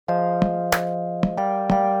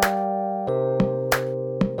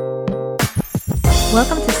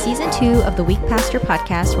Welcome to Season 2 of the Weak Pastor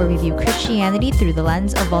Podcast, where we view Christianity through the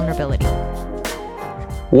lens of vulnerability.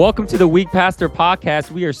 Welcome to the Weak Pastor Podcast.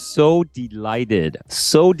 We are so delighted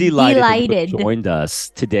that you joined us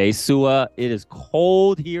today. Suah, it is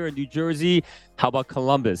cold here in New Jersey. How about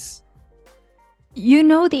Columbus? You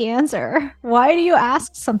know the answer. Why do you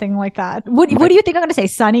ask something like that? What do you think I'm going to say?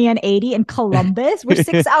 Sunny and 80 in Columbus? We're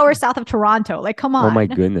 6 hours south of Toronto. Like, come on. Oh, my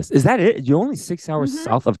goodness. Is that it? You're only 6 hours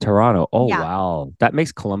south of Toronto. Oh, Yeah. Wow. That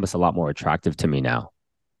makes Columbus a lot more attractive to me now.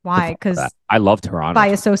 Why? Because I love Toronto. by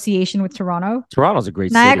association with Toronto. Toronto's a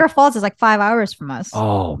great Niagara city. Falls is like 5 hours from us.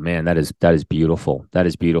 Oh, man, that is beautiful. That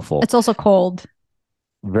is beautiful. It's also cold.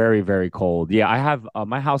 Very, very cold. Yeah, I have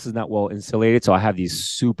my house is not well insulated, so I have these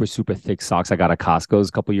super, super thick socks I got at Costco's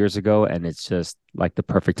a couple years ago, and it's just like the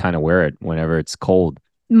perfect time to wear it whenever it's cold.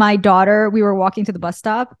 My daughter, we were walking to the bus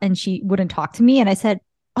stop and she wouldn't talk to me. And I said,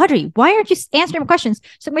 Audrey, why aren't you answering my questions?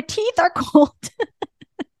 So my teeth are cold.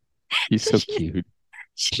 She's so cute.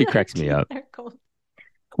 She cracks me up. Cold.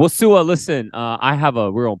 Well, Suah, listen, I have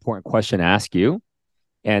a real important question to ask you,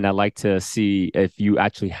 and I'd like to see if you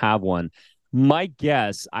actually have one. My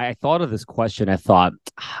guess, I thought of this question. I thought,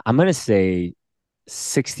 I'm going to say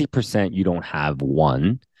 60% you don't have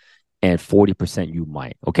one and 40% you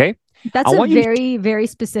might. Okay. That's a very, very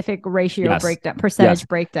specific ratio breakdown, percentage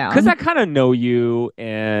breakdown. Because I kind of know you,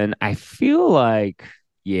 and I feel like,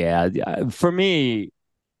 for me,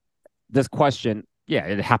 this question,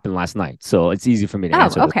 it happened last night. So it's easy for me to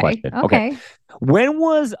answer this question. Okay. When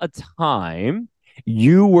was a time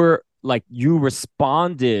you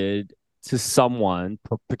responded to someone,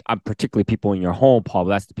 particularly people in your home, Paul,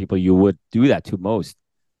 that's the people you would do that to most,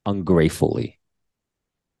 ungratefully?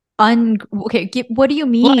 What do you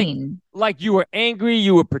mean? Like you were angry,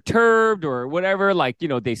 you were perturbed or whatever,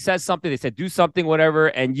 they said something, they said do something, whatever,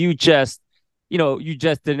 and you just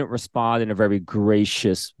didn't respond in a very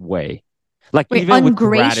gracious way. Like, wait, even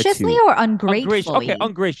ungraciously or ungratefully? Okay,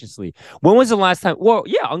 ungraciously. When was the last time? Well,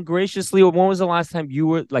 yeah, ungraciously. When was the last time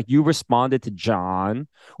you responded to John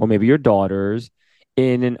or maybe your daughters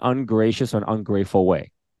in an ungracious or an ungrateful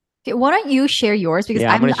way? Okay, why don't you share yours? Because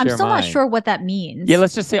I'm still not sure what that means. Yeah,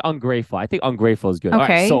 let's just say ungrateful. I think ungrateful is good. Okay. All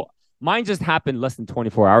right, so mine just happened less than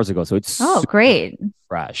 24 hours ago. So it's great.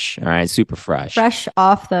 Fresh. All right, super fresh. Fresh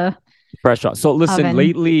off. So listen, oven.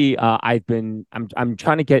 lately I'm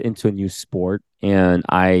trying to get into a new sport, and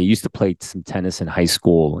I used to play some tennis in high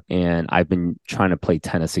school, and I've been trying to play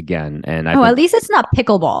tennis again. And at least it's not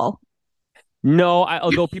pickleball. No,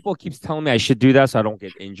 although people keeps telling me I should do that so I don't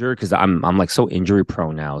get injured, because I'm like so injury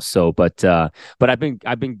prone now. So, but I've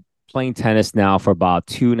been playing tennis now for about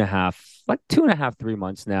 2.5, 3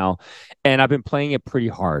 months now. And I've been playing it pretty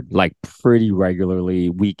hard, like pretty regularly.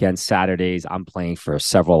 Weekends, Saturdays, I'm playing for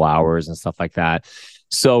several hours and stuff like that.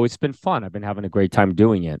 So it's been fun. I've been having a great time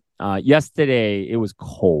doing it. Yesterday, it was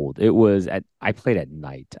cold. I played at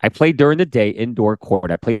night. I played during the day, indoor court.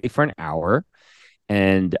 I played for an hour.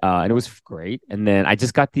 And it was great. And then I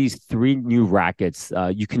just got these 3 new rackets.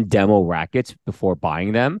 You can demo rackets before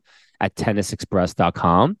buying them at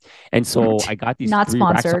tennisexpress.com. And so I got these not 3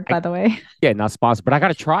 sponsored, rackets. by the way. Yeah, not sponsored, but I got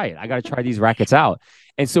to try it. I got to try these rackets out.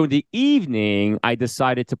 And so in the evening, I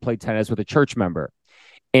decided to play tennis with a church member.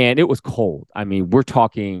 And it was cold. I mean, we're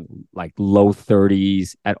talking like low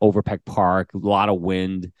 30s at Overpeck Park, a lot of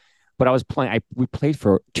wind. But I was playing. We played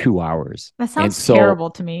for 2 hours. That sounds terrible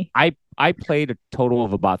to me. I played a total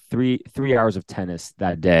of about three hours of tennis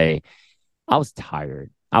that day. I was tired.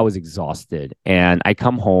 I was exhausted, and I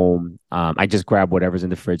come home. I just grab whatever's in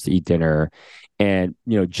the fridge to eat dinner. And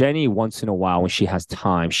Jenny, once in a while, when she has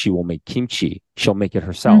time, she will make kimchi. She'll make it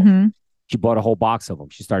herself. Mm-hmm. She bought a whole box of them.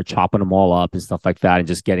 She started chopping them all up and stuff like that, and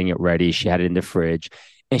just getting it ready. She had it in the fridge.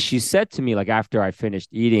 And she said to me, like, after I finished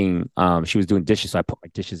eating, she was doing dishes. So I put my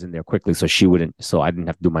dishes in there quickly so I didn't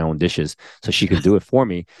have to do my own dishes, so she could do it for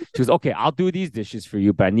me. She goes, okay, I'll do these dishes for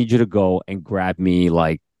you, but I need you to go and grab me,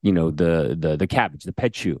 like, the cabbage, the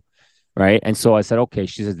pechu. Right. And so I said, okay.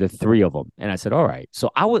 She says, the 3 of them. And I said, all right. So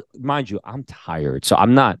mind you, I'm tired. So I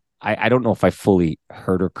don't know if I fully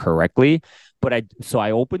heard her correctly, but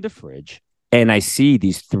I opened the fridge. And I see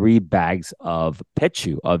these 3 bags of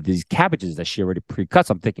pechu, of these cabbages that she already pre-cut.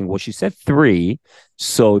 So I'm thinking, well, she said 3.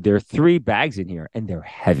 So there are 3 bags in here, and they're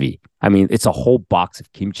heavy. I mean, it's a whole box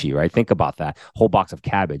of kimchi, right? Think about that. Whole box of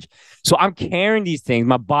cabbage. So I'm carrying these things.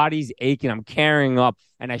 My body's aching. I'm carrying up.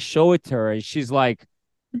 And I show it to her, and she's like,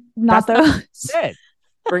 not those. It.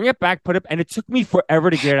 Bring it back, put it, and it took me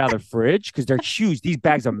forever to get it out of the fridge because they're huge. These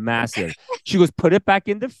bags are massive. She goes, put it back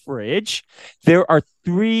in the fridge. There are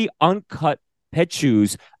 3 uncut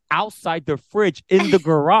pechus outside the fridge in the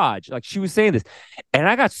garage. Like she was saying this. And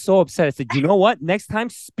I got so upset. I said, you know what? Next time,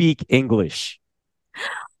 speak English.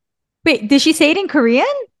 Wait, did she say it in Korean?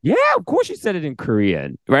 Yeah, of course she said it in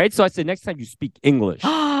Korean, right? So I said, next time you speak English.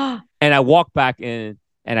 Shame. And I walked back in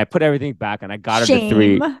and I put everything back and I got her the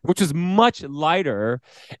 3, which was much lighter.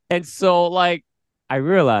 And so like I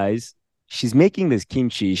realized she's making this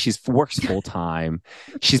kimchi. She works full time.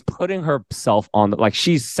 She's putting herself on like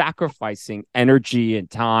she's sacrificing energy and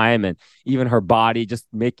time and even her body, just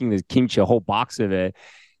making this kimchi, a whole box of it.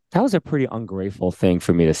 That was a pretty ungrateful thing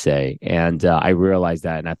for me to say. And I realized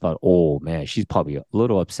that and I thought, oh man, she's probably a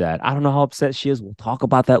little upset. I don't know how upset she is. We'll talk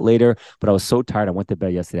about that later. But I was so tired. I went to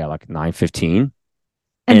bed yesterday at like 9:15.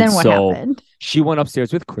 And then what happened? She went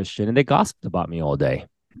upstairs with Christian and they gossiped about me all day,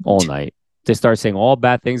 all night. They started saying all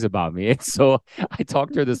bad things about me. And so I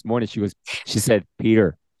talked to her this morning. She said,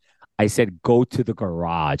 Peter, I said, go to the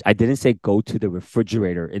garage. I didn't say go to the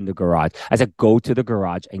refrigerator in the garage. I said, go to the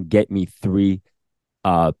garage and get me 3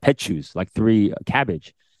 petchus, like 3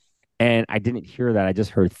 cabbage. And I didn't hear that. I just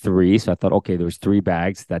heard 3. So I thought, okay, there was 3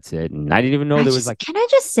 bags. That's it. And I didn't even know there was like, can I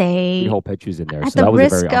just say 3 whole petchus in there. At So the that was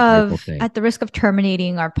risk a very ungrateful thing. At the risk of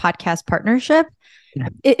terminating our podcast partnership,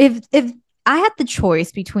 if I had the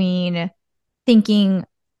choice between thinking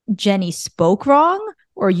Jenny spoke wrong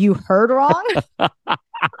or you heard wrong, I'm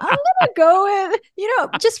gonna go with,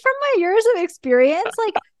 just from my years of experience,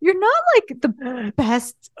 like you're not like the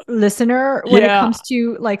best listener when it comes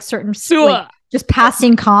to like certain like, just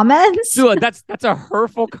passing comments. Suah, that's a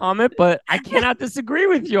hurtful comment, but I cannot disagree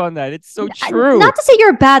with you on that. It's so true. Not to say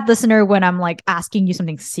you're a bad listener when I'm like asking you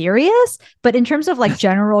something serious, but in terms of like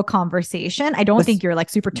general conversation, I don't think you're like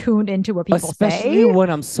super tuned into what people say. Especially when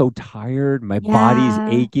I'm so tired, my body's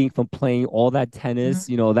aching from playing all that tennis.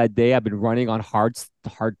 That day I've been running on hard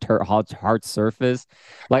surface.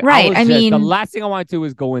 Like I mean, the last thing I wanted to do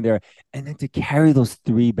was go in there and then to carry those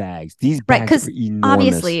 3 bags. These bags are enormous.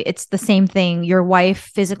 Obviously it's the same thing. Your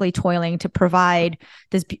wife physically toiling to provide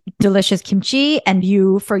this delicious kimchi and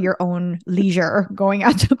you for your own leisure going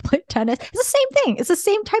out to play tennis. It's the same thing. It's the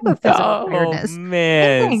same type of physical weirdness.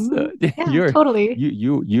 Man. You're totally.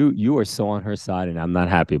 You are so on her side and I'm not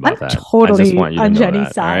happy about that. Totally I just want you to on know Jenny's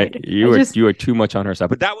that, side. Right? You are too much on her side.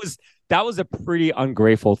 But that was a pretty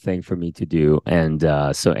ungrateful thing for me to do. And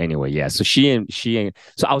so anyway, yeah. So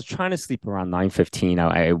so I was trying to sleep around 9:15.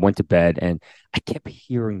 I went to bed and I kept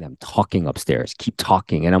hearing them talking upstairs, keep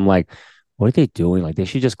talking. And I'm like, what are they doing? Like they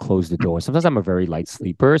should just close the door. Sometimes I'm a very light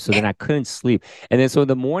sleeper. So then I couldn't sleep. And then so in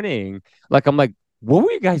the morning, like I'm like, what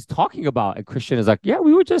were you guys talking about? And Christian is like, yeah,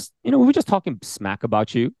 we were just talking smack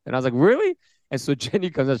about you. And I was like, really? And so Jenny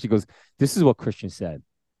comes out, she goes, this is what Christian said.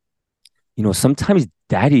 Sometimes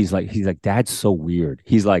he's like, Dad's so weird.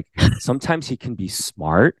 He's like, sometimes he can be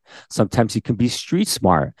smart. Sometimes he can be street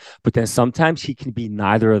smart. But then sometimes he can be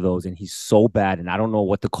neither of those. And he's so bad. And I don't know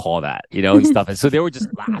what to call that, and stuff. And so they were just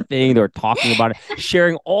laughing. They were talking about it,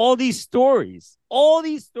 sharing all these stories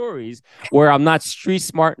where I'm not street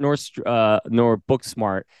smart nor book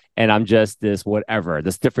smart. And I'm just this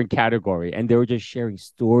different category. And they were just sharing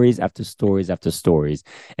stories after stories after stories.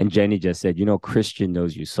 And Jenny just said, Christian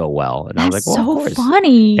knows you so well. And I was like, well, so of course.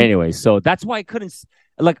 Funny. Anyway, so that's why I couldn't,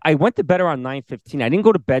 like, I went to bed around 9:15. I didn't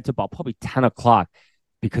go to bed till about probably 10 o'clock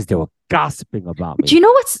because they were gossiping about me. Do you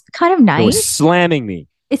know what's kind of nice? They were slamming me.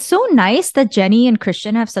 It's so nice that Jenny and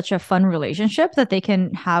Christian have such a fun relationship that they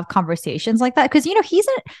can have conversations like that. Because,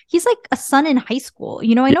 he's like a son in high school.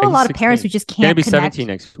 I know a lot of parents who just can't connect. He'll be connect. 17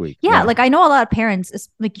 next week. Yeah, like I know a lot of parents,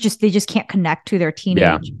 like they just can't connect to their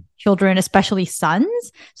teenage children, especially sons.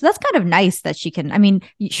 So that's kind of nice that she can. I mean,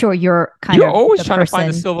 sure, you're always trying to find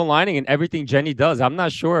the silver lining in everything Jenny does. I'm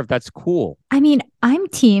not sure if that's cool. I mean, I'm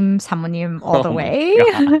team Samonim all the way.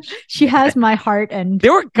 She has my heart and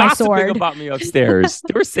they were gossiping about me upstairs.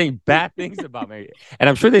 They were saying bad things about me, and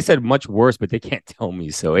I'm sure they said much worse, but they can't tell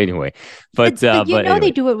me. So anyway, but anyway.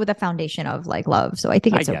 They do it with a foundation of like love. So I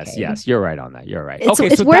think it's okay. Yes, you're right on that. You're right.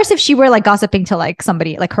 It's worse if she were like gossiping to like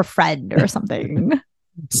somebody, like her friend or something.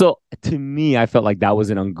 So to me, I felt like that was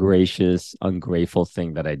an ungrateful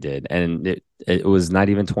thing that I did. And it was not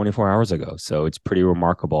even 24 hours ago. So it's pretty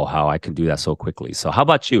remarkable how I can do that so quickly. So how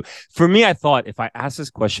about you? For me, I thought if I ask this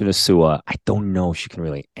question to Suah, I don't know if she can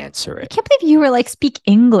really answer it. I can't believe you were like, speak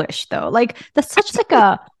English though. Like that's such like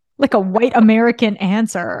a white American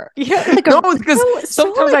answer. Because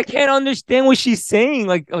sometimes I can't understand what she's saying.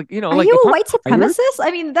 Are you a white supremacist?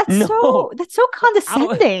 I mean, that's so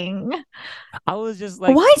condescending. I was just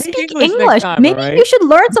like, why speak English? Maybe you should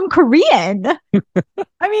learn some Korean.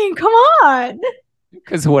 I mean, come on.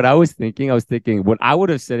 Because what I was thinking, what I would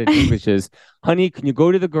have said in English is, honey, can you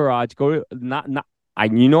go to the garage?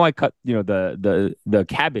 I cut, the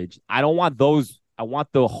cabbage. I don't want those. I want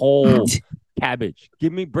the whole cabbage.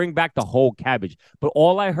 Bring back the whole cabbage. But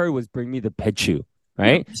all I heard was bring me the pechu.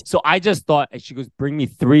 Right. So I just thought, and she goes, bring me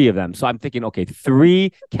 3 of them. So I'm thinking, okay,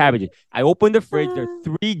 3 cabbages. I opened the fridge. There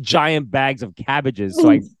are 3 giant bags of cabbages. So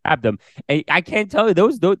I grabbed them. And I can't tell you,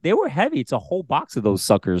 they were heavy. It's a whole box of those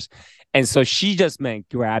suckers. And so she just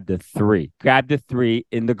grabbed the 3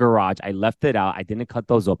 in the garage. I left it out. I didn't cut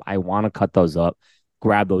those up. I want to cut those up.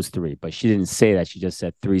 Grab those 3, but she didn't say that. She just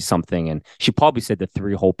said 3 something, and she probably said the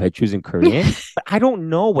 3 whole pechus in Korean. But I don't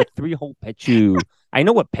know what 3 whole pechu. I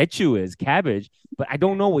know what pechu is, cabbage, but I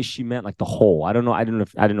don't know what she meant, like the whole. I don't know. I don't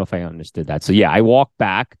know if I understood that. So yeah, I walked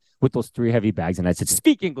back with those 3 heavy bags, and I said,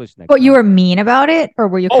 "Speak English next." But you were mean about it, or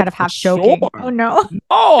were you kind of half joking? Sure. Oh no!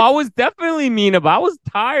 Oh, I was definitely mean about. I was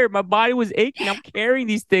tired. My body was aching. I'm carrying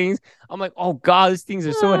these things. I'm like, oh God, these things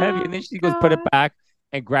are so heavy. And then she goes, put it back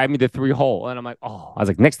and grab me the 3 whole. And I'm like, oh, I was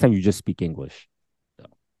like, next time you just speak English. So.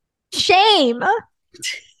 Shame.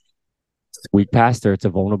 Sweet pastor, it's a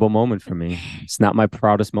vulnerable moment for me. It's not my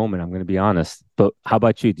proudest moment. I'm going to be honest. But how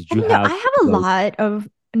about you? Did you have? I have a lot of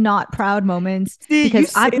not proud moments. See,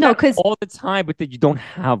 because you say that all the time, but that you don't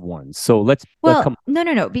have one. So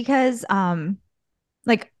no, because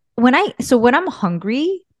like when I'm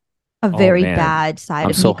hungry, a very bad side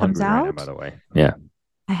of me comes out. Right now, by the way, yeah.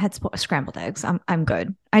 I had scrambled eggs. I'm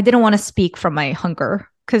good. I didn't want to speak from my hunger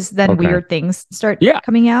because then weird things start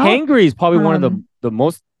coming out. Hangry is probably one of the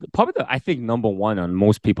most, I think number one on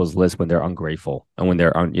most people's list when they're ungrateful and when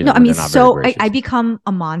they're I become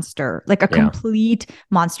a monster, like a complete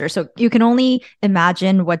monster. So you can only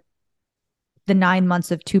imagine what the 9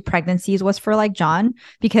 months of 2 pregnancies was for like John,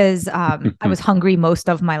 because I was hungry most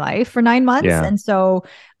of my life for 9 months. Yeah. And so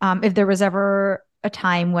if there was ever a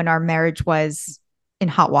time when our marriage was in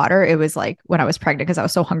hot water, it was like when I was pregnant, because I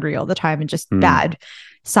was so hungry all the time and just bad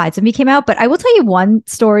sides of me came out. But I will tell you one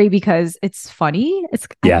story because it's funny. It's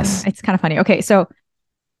kind of funny. Okay. So,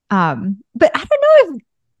 but I don't know if,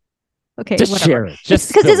 okay, just whatever. Share it. Just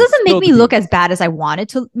because this doesn't make me look as bad as I wanted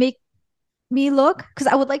to make me look, because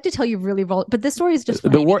I would like to tell you really but this story is just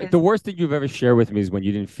funny the worst thing you've ever shared with me is when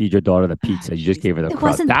you didn't feed your daughter the pizza. You just gave her the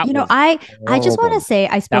crust. I just want to say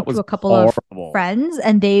I spoke to a couple of friends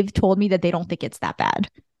and they've told me that they don't think it's that bad.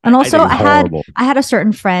 And also I had a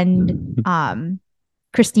certain friend,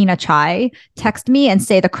 Christina Chai, text me and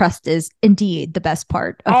say the crust is indeed the best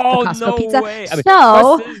part of the Costco pizza. Way.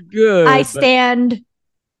 So good, I stand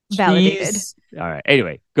validated. All right.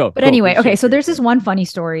 Anyway, go. But anyway, okay. So there's this one funny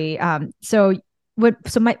story. When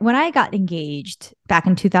I got engaged back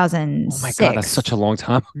in 2006. Oh my God, that's such a long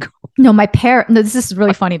time ago. No, this is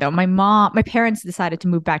really funny though. My parents decided to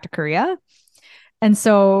move back to Korea. And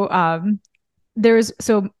so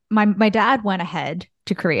my dad went ahead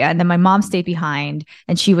to Korea, and then my mom stayed behind,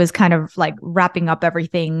 and she was kind of like wrapping up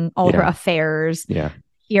everything, all her affairs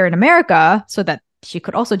here in America, so that she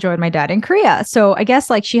could also join my dad in Korea. So I guess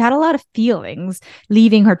like she had a lot of feelings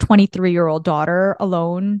leaving her 23-year-old daughter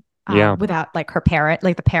alone without like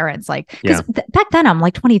the parents, like, because back then I'm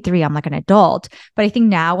like 23, I'm like an adult. But I think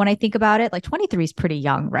now when I think about it, like 23 is pretty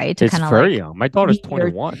young, right? It's very young. My daughter's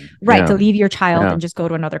 21. Right. To leave your child and just go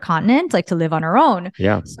to another continent, like to live on her own.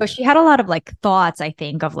 Yeah. So she had a lot of like thoughts, I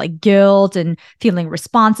think, of like guilt and feeling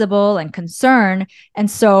responsible and concern. And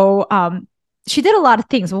so, she did a lot of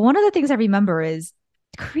things. But one of the things I remember is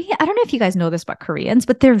Korea. I don't know if you guys know this about Koreans,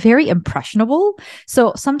 but they're very impressionable.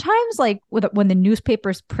 So sometimes like when the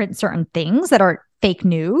newspapers print certain things that are fake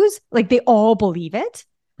news, like they all believe it.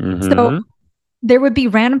 Mm-hmm. So there would be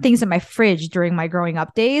random things in my fridge during my growing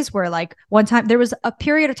up days where like one time there was a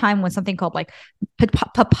period of time when something called like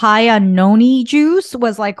papaya noni juice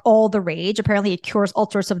was like all the rage. Apparently it cures all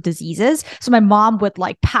sorts of diseases. So my mom would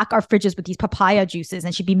like pack our fridges with these papaya juices,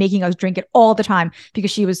 and she'd be making us drink it all the time because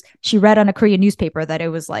she read on a Korean newspaper that it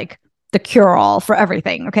was like the cure-all for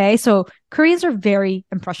everything. Okay. So Koreans are very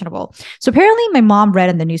impressionable. So apparently my mom read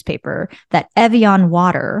in the newspaper that Evian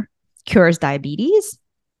water cures diabetes.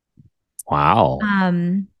 Wow.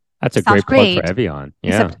 That's a great plug for Evian.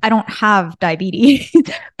 Yeah. Except I don't have diabetes,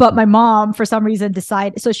 but my mom, for some reason,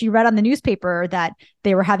 decided. So she read on the newspaper that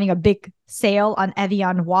they were having a big sale on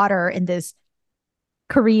Evian water in this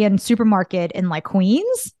Korean supermarket in like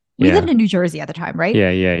Queens. We lived in New Jersey at the time, right?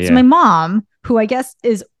 Yeah. So my mom, who I guess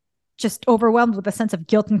is just overwhelmed with a sense of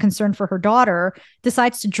guilt and concern for her daughter,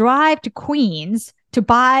 decides to drive to Queens to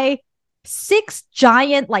buy 6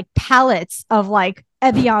 giant like pallets of like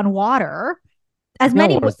Evian water, as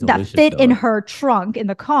many that fit in her trunk in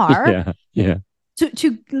the car. Yeah.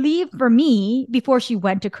 To leave for me before she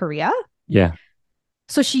went to Korea. Yeah.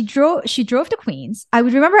 So she drove to Queens. I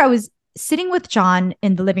would remember I was sitting with John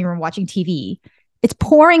in the living room watching TV. It's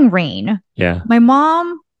pouring rain. Yeah. My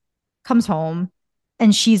mom comes home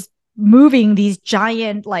and she's moving these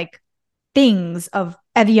giant like things of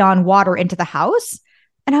Evian water into the house.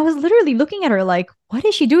 And I was literally looking at her like, what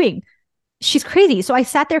is she doing? She's crazy. So I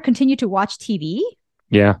sat there, continued to watch TV.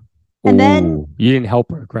 Yeah. And then Ooh, you didn't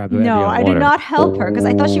help her grab the no, Evian I did water. not help her because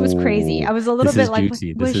I thought she was crazy. I Oh, was a little this bit is like,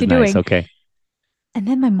 juicy. what This is is she nice. doing? Okay. And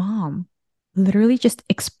then my mom literally just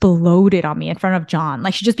exploded on me in front of John.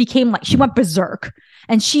 Like she just became like, she went berserk.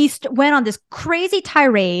 And she went on this crazy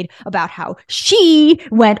tirade about how she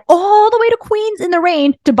went all the way to Queens in the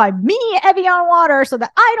rain to buy me Evian water so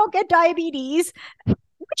that I don't get diabetes.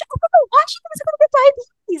 Which I don't know why she was going to get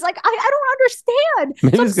diabetes. Like, I don't understand.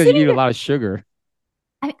 Maybe So I'm it's because you sitting eat a there. lot of sugar.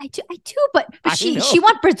 I do, but I she know.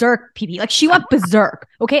 went berserk, PB. Like she went berserk.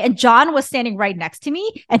 Okay. And John was standing right next to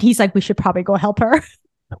me and he's like, we should probably go help her.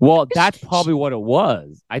 Well, that's probably what it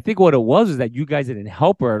was. I think what it was is that you guys didn't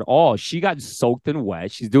help her at all. She got soaked and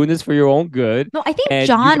wet. She's doing this for your own good. No, I think And you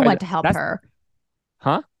John guys, went to help that's, her.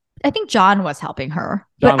 huh? I think John was helping her.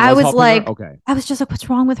 But John I was was helping her? like, Okay. I was just like, what's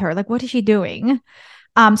wrong with her? Like, what is she doing?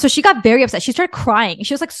 So she got very upset. She started crying.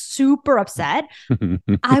 She was like super upset.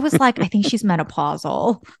 I was like, I think she's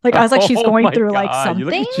menopausal. Like I was like, she's Oh going my through like God. You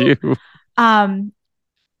look something. at you. Um,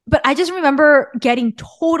 but I just remember getting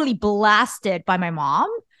totally blasted by my mom.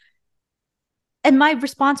 And my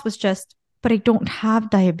response was just, but I don't have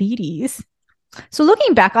diabetes. So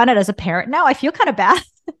looking back on it as a parent now, I feel kind of bad.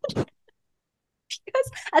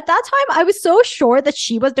 Because at that time I was so sure that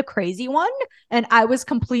she was the crazy one and I was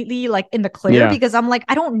completely like in the clear Yeah. because I'm like,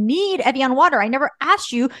 I don't need Evian water. I never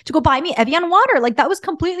asked you to go buy me Evian water. Like that was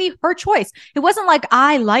completely her choice. It wasn't like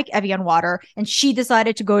I like Evian water and she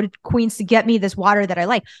decided to go to Queens to get me this water that I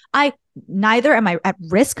like. I neither am I at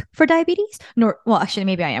risk for diabetes nor, well, actually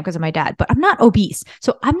maybe I am because of my dad, but I'm not obese.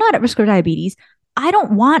 So I'm not at risk for diabetes. I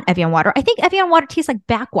don't want Evian water. I think Evian water tastes like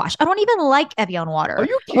backwash. I don't even like Evian Are water.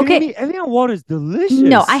 you kidding Okay. me? Evian water is delicious.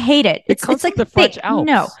 No, I hate it. It comes It's like from the French thick. Alps.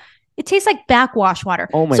 No, it tastes like backwash water.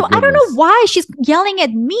 Oh my so I don't goodness. know why she's yelling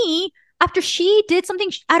at me after she did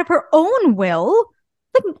something out of her own will.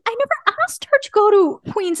 Like I never asked her to go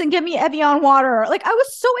to Queens and get me Evian water. Like I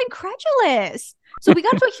was so incredulous. So we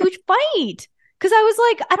got into a huge fight because I was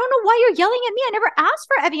like, I don't know why you're yelling at me. I never asked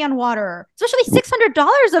for Evian water, especially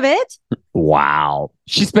 $600 of it. Wow.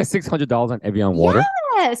 She spent $600 on Evian water?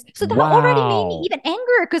 Yes. So that already made me even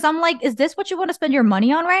angrier because I'm like, is this what you want to spend your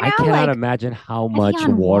money on right I now? cannot Like imagine how much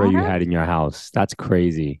Evian water you water? had in your house. That's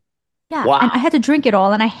crazy. Yeah. Wow. And I had to drink it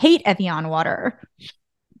all and I hate Evian water.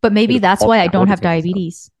 But maybe Could've that's called why I the don't have Otis and stuff.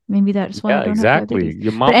 diabetes. Maybe that's why I Yeah, don't have exactly. diabetes.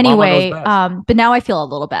 Your But mama knows anyway, best. but now I feel a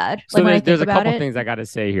little bad. So Like when I there's think a about couple it. things I got to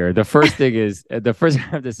say here. The first thing is, the first thing I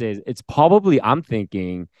have to say is, it's probably, I'm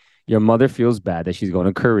thinking, your mother feels bad that she's going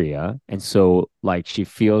to Korea. And so, like, she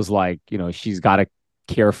feels like, she's got to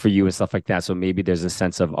care for you and stuff like that. So maybe there's a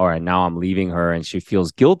sense of, all right, now I'm leaving her. And she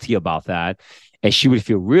feels guilty about that. And she would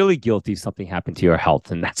feel really guilty if something happened to your health.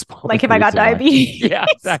 And that's probably Like if the I got reason why. diabetes. Yeah,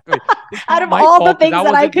 exactly. Out of My all the fault, 'cause things that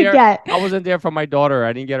I wasn't could there. get. I wasn't there for my daughter.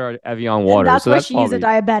 I didn't get her Evian And water. that's So why that's she's a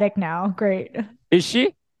probably, diabetic now. Great. is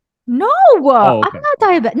she? No, Oh, I'm okay.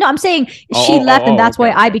 not diabetic. No, I'm saying she Oh, left and that's okay,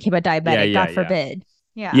 why I okay. became a Yeah, diabetic. yeah, God yeah. forbid.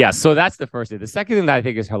 Yeah. Yeah, so that's the first thing. The second thing that I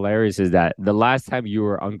think is hilarious is that the last time you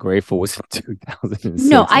were ungrateful was in 2006.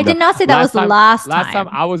 No, I And did not say that was the last last time time.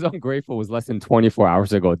 I was ungrateful was less than 24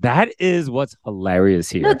 hours ago. That is what's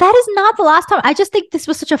hilarious No, here. that is not the last time. I just think this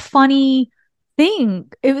was such a funny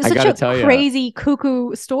thing. It was I such gotta a tell you, crazy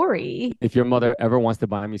cuckoo story. if your mother ever wants to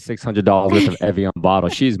buy me $600 worth of Evian bottle,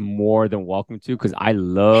 she's more than welcome to, because I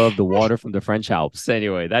love the water from the French Alps.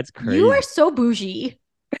 Anyway, that's You are crazy. so bougie.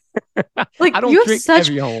 Like I don't you have drink such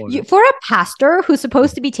Evian water. for a pastor who's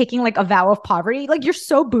supposed to be taking like a vow of poverty. Like you're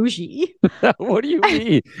so bougie. What do you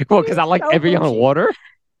mean? Well, because I like So Evian bougie. water.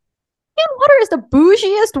 Water is the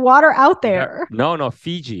bougiest water out there. No,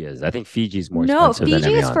 Fiji is. I think Fiji is more No, expensive than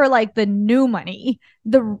Fiji is Evian. for like the new money.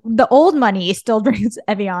 The old money still drinks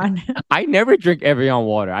Evian. I never drink Evian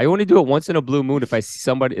water. I only do it once in a blue moon if I see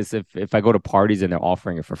somebody. Is if I go to parties and they're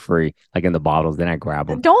offering it for free, like in the bottles, then I grab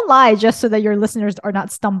them. Don't lie, just so that your listeners are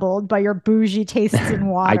not stumbled by your bougie tastes in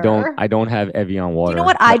water. I don't have Evian Do water. you know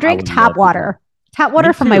what I but drink? would Tap love to water. Tap water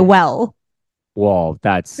Me from my too. well. Well,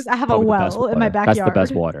 that's Because I have a probably the best well in my water. That's the best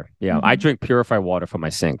backyard. water. Yeah, I Mhm. drink purified water from my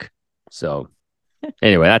sink. So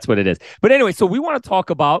anyway, that's what it is. But anyway, so we want to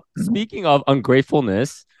talk about, speaking of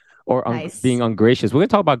ungratefulness or Nice. being ungracious, we're going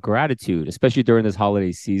to talk about gratitude, especially during this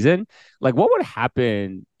holiday season. Like, what would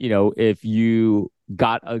happen, if you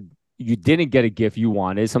got you didn't get a gift you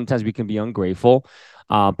wanted. Sometimes we can be ungrateful.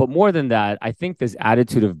 But more than that, I think this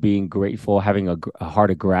attitude of being grateful, having a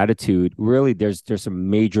heart of gratitude, really, there's some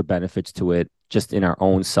major benefits to it, just in our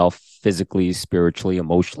own self, physically, spiritually,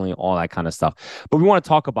 emotionally, all that kind of stuff. But we want to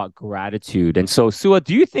talk about gratitude. And so, Suah,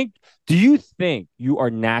 do you think you are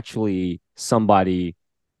naturally somebody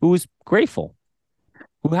who's grateful,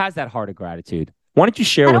 who has that heart of gratitude? Why don't you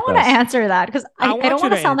share I don't with want to us? answer that because I I don't want you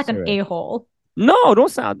want to to sound like an answer it. a-hole. No,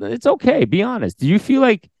 don't sound. It's okay. Be honest. Do you feel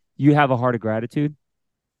like you have a heart of gratitude?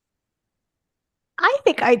 I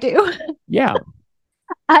think I do. Yeah.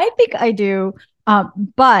 I think I do.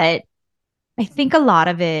 But I think a lot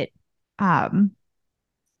of it, um,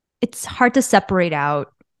 it's hard to separate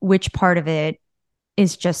out which part of it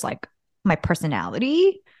is just like my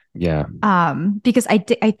personality. Yeah. Because I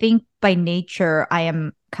think by nature I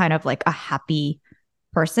am kind of like a happy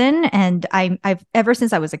person, and I've ever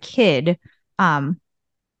since I was a kid, um,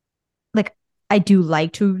 like I do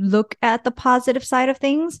like to look at the positive side of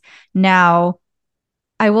things. Now,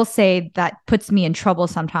 I will say that puts me in trouble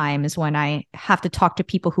sometimes when I have to talk to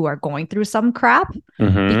people who are going through some crap,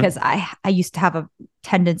 Mm-hmm. because I used to have a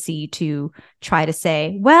tendency to try to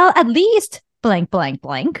say, well, at least blank blank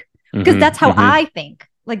blank, because Mm-hmm. that's how Mm-hmm. I think.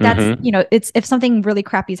 Like that's, Mm-hmm. it's if something really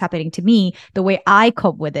crappy is happening to me, the way I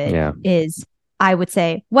cope with it Yeah. is I would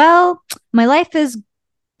say, well, my life is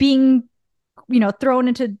being, thrown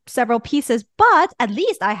into several pieces, but at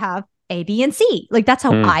least I have A, B, and C. Like that's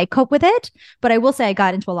how Mm. I cope with it. But I will say I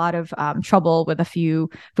got into a lot of trouble with a few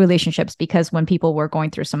relationships because when people were going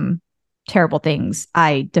through some terrible things,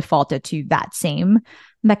 I defaulted to that same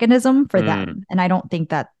mechanism for Mm. them. And I don't think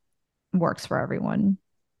that works for everyone.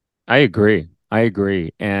 I agree. I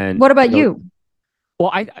agree. And What about you?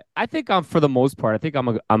 well, I think I'm for the most part, I think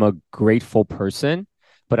I'm a grateful person,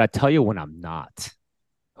 but I tell you when I'm not.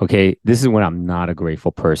 Okay, this is when I'm not a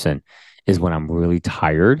grateful person, is when I'm really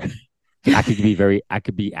tired. I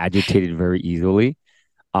could be agitated very easily.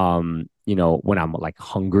 When I'm like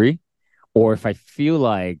hungry, or if I feel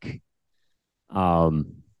like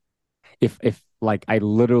um if like I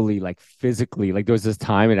literally like physically like there was this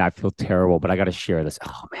time and I feel terrible, but I gotta share this.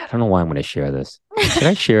 Oh man, I don't know why I'm gonna share this. Should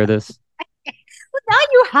I share this? Now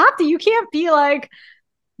you have to. You can't be like,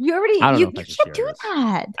 you already, I don't know if you I should can't share do this.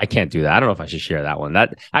 that. I can't do that. I don't know if I should share that one.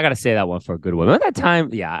 That I gotta say that one for a good one. At that time,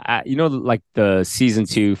 yeah, like the season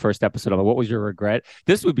two first episode of it, what was your regret?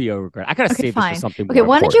 This would be a regret. I gotta Okay, save this for fine. something Okay, more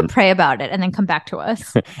why don't you important. pray about it and then come back to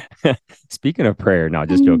us? Speaking of prayer, no,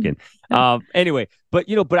 just joking. Anyway, but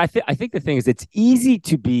I think the thing is, it's easy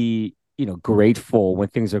to be grateful when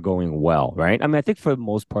things are going well, right? I mean, I think for the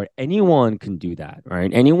most part, anyone can do that,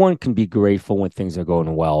 right? Anyone can be grateful when things are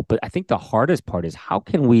going well. But I think the hardest part is how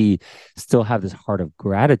can we still have this heart of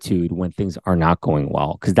gratitude when things are not going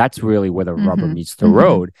well? Because that's really where the rubber Mm-hmm. meets the Mm-hmm.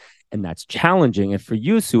 road. And that's challenging. And for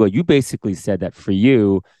you, Suah, you basically said that for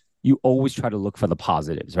you, you always try to look for the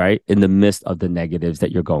positives, right? In the midst of the negatives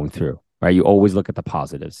that you're going through, right? You always look at the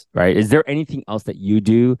positives, right? Is there anything else that you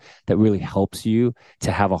do that really helps you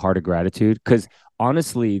to have a heart of gratitude? Because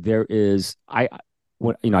honestly, there is, I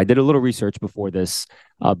did a little research before this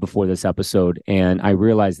episode, and I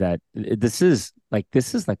realized that this is like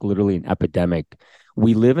literally an epidemic.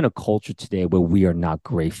 We live in a culture today where we are not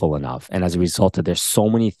grateful enough, and as a result of, there's so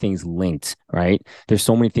many things linked, right? There's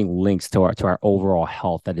so many things linked to our overall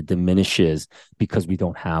health that it diminishes because we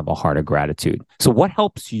don't have a heart of gratitude. So, what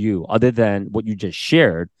helps you other than what you just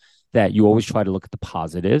shared? That you always try to look at the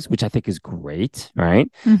positives, which I think is great, right?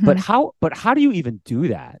 But Mm-hmm. how do you even do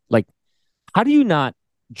that? Like, how do you not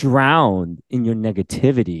drown in your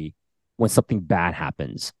negativity when something bad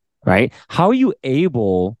happens, right? How are you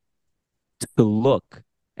able to look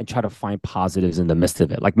and try to find positives in the midst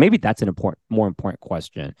of it? Like maybe that's more important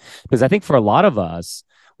question. Because I think for a lot of us,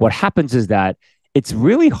 what happens is that it's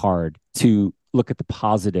really hard to look at the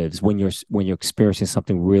positives when you're experiencing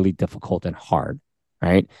something really difficult and hard,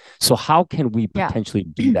 right? So how can we Yeah. potentially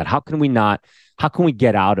do that? How can we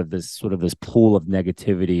get out of this pool of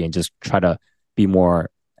negativity and just try to be more,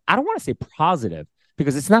 I don't want to say positive,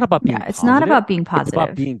 because it's not about being Yeah. It's not positive, about being it's about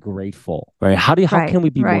positive. being grateful, right? How Right. can we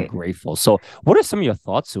be more Right. grateful? So, what are some of your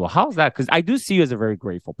thoughts, Sue? How's that? Because I do see you as a very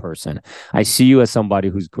grateful person. I see you as somebody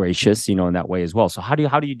who's gracious, in that way as well. So, how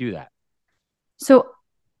do you do that? So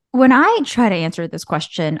when I try to answer this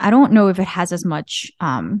question, I don't know if it has as much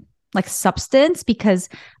like substance, because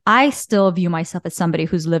I still view myself as somebody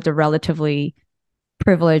who's lived a relatively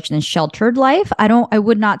privileged and sheltered life. I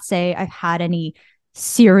would not say I've had any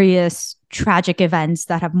serious tragic events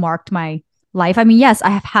that have marked my life. I mean, yes, I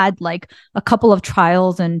have had like a couple of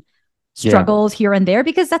trials and Yeah. struggles here and there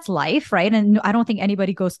because that's life, right? And I don't think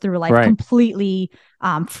anybody goes through life Right. completely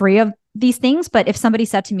free of these things. But if somebody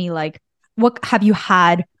said to me, like, what have you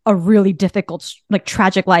had a really difficult, like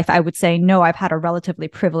tragic life? I would say, no, I've had a relatively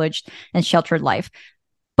privileged and sheltered life.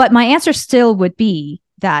 But my answer still would be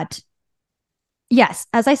that, yes,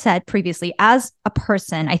 as I said previously, as a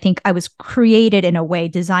person, I think I was created in a way,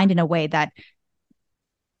 designed in a way that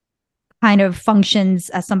kind of functions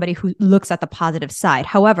as somebody who looks at the positive side.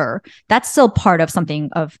 However, that's still part of something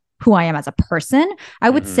of who I am as a person. I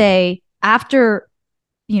would Mm-hmm. say after,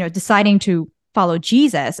 deciding to follow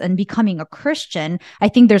Jesus and becoming a Christian, I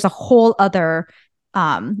think there's a whole other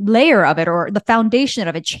layer of it, or the foundation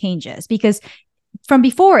of it changes, because from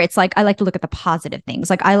before, it's like I like to look at the positive things.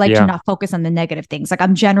 Like I like to Yeah. not focus on the negative things. Like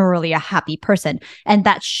I'm generally a happy person. And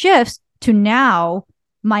that shifts to now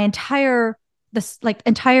my entire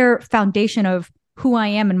foundation of who I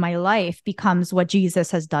am in my life becomes what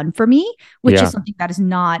Jesus has done for me, which is Yeah. something that is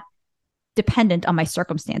not dependent on my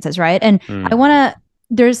circumstances, right? And I Mm. want to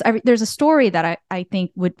there's a story that I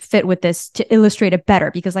think would fit with this to illustrate it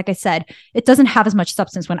better, because like I said, it doesn't have as much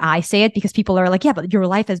substance when I say it, because people are like, yeah, but your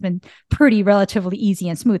life has been pretty relatively easy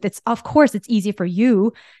and smooth. It's, of course it's easy for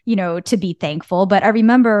you, to be thankful. But I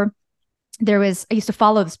remember I used to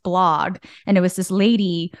follow this blog, and it was this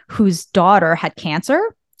lady whose daughter had cancer.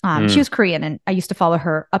 She Mm. was Korean, and I used to follow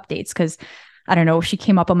her updates because I don't know, she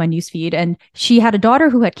came up on my newsfeed, and she had a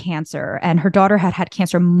daughter who had cancer, and her daughter had had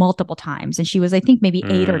cancer multiple times. And she was, I think, maybe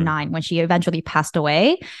 8 or 9 when she eventually passed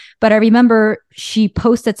away. But I remember she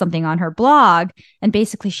posted something on her blog, and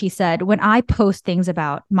basically she said, when I post things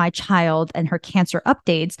about my child and her cancer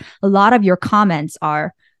updates, a lot of your comments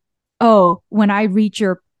are, oh, when I read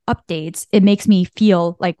your updates, it makes me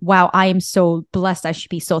feel like, wow, I am so blessed. I should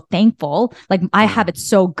be so thankful. Like I have it Mm.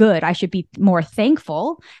 so good. I should be more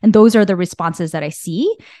thankful. And those are the responses that I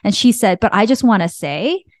see. And she said, but I just want to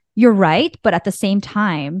say, you're right. But at the same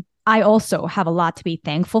time, I also have a lot to be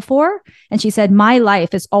thankful for. And she said, my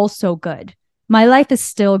life is also good. My life is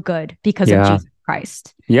still good because of Yeah. Jesus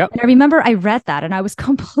Christ. Yep. And I remember I read that and I was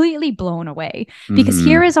completely blown away, because Mm-hmm.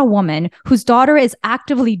 here is a woman whose daughter is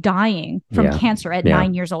actively dying from Yeah. cancer at Yeah.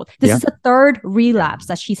 9 years old. This Yeah. is the third Yeah. relapse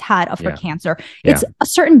that she's had of her Yeah. cancer. Yeah. It's a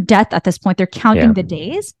certain death at this point. They're counting Yeah. the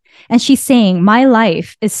days. And she's saying, my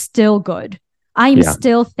life is still good. I am Yeah.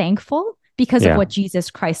 still thankful because of Yeah. what Jesus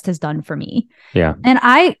Christ has done for me. Yeah. And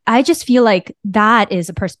I just feel like that is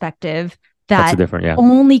a perspective That's a that different. Yeah.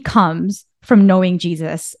 only comes from knowing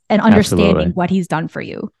Jesus and understanding Absolutely. what he's done for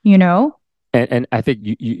you, you know? And I think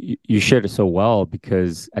you shared it so well,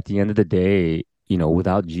 because at the end of the day,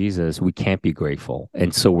 without Jesus, we can't be grateful.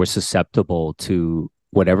 And so we're susceptible to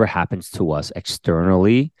whatever happens to us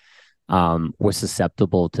externally. We're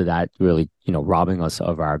susceptible to that really, robbing us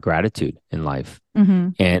of our gratitude in life. Mm-hmm.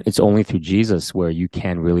 And it's only through Jesus where you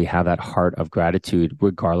can really have that heart of gratitude,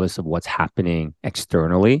 regardless of what's happening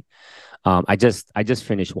externally. I just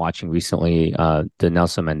finished watching recently the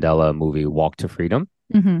Nelson Mandela movie Walk to Freedom.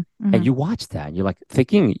 Mm-hmm. Mm-hmm. And you watch that and you're like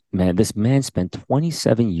thinking, man, this man spent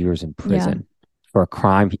 27 years in Yeah, prison for a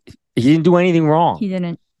crime. He didn't do anything wrong. he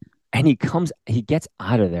didn't. And he gets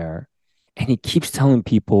out of there, and he keeps telling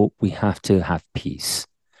people we have to have peace.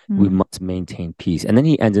 We Mm. must maintain peace. And then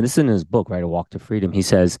he ends, and this is in his book, right? A Walk to Freedom. He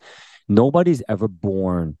says, nobody's ever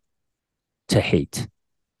born to hate.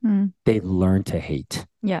 Mm. They learn to hate.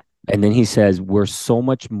 Yeah. And then he says, we're so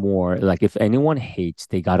much more like, if anyone hates,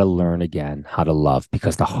 they got to learn again how to love,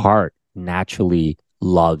 because the heart naturally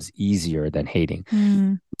loves easier than hating.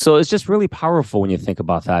 Mm. So it's just really powerful when you think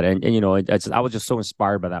about that. And I was just so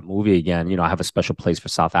inspired by that movie again. I have a special place for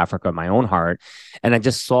South Africa in my own heart. And I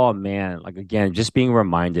just saw a man, like, again, just being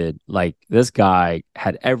reminded, like, this guy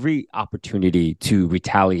had every opportunity to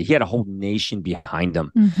retaliate. He had a whole nation behind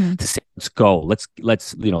him Mm-hmm. to say, let's go. Let's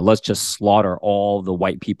just slaughter all the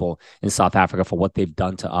white people in South Africa for what they've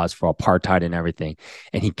done to us, for apartheid and everything.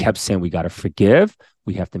 And he kept saying, we got to forgive.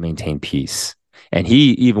 We have to maintain peace. And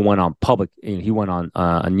he even went on public, he went on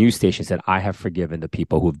a news station, said, I have forgiven the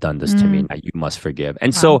people who've done this to me. Mm. Now you must forgive.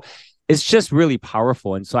 And Wow. so it's just really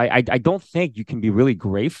powerful. And so I don't think you can be really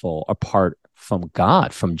grateful apart from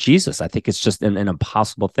God, from Jesus. I think it's just an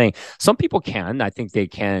impossible thing. Some people can. I think they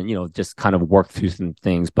can, just kind of work through some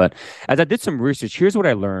things. But as I did some research, here's what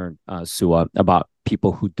I learned, Suah, about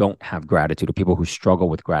people who don't have gratitude, or people who struggle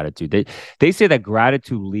with gratitude. They say that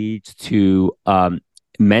gratitude leads to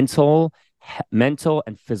mental mental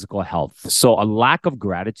and physical health. So a lack of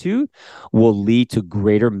gratitude will lead to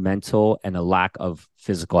greater mental and a lack of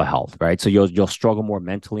physical health, right? So you'll struggle more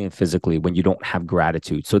mentally and physically when you don't have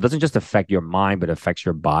gratitude. So it doesn't just affect your mind, but it affects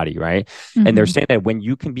your body, right? And they're Mm-hmm. saying that when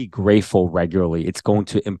you can be grateful regularly, it's going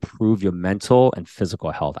to improve your mental and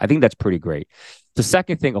physical health. I think that's pretty great. The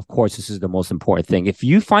second thing, of course, this is the most important thing. If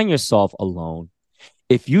you find yourself alone,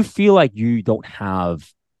 if you feel like you don't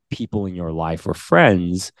have people in your life or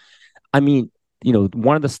friends, I mean,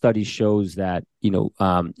 one of the studies shows that,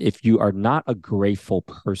 if you are not a grateful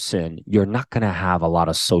person, you're not going to have a lot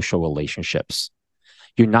of social relationships.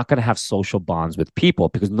 You're not going to have social bonds with people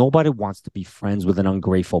because nobody wants to be friends with an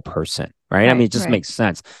ungrateful person, right? I mean, Right, it just right. makes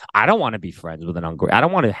sense. I don't want to be friends with an ungrateful. I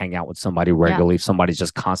don't want to hang out with somebody Yeah. regularly if somebody's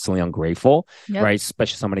just constantly ungrateful, Yep. right?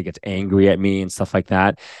 Especially somebody gets angry at me and stuff like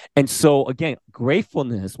that. And so again,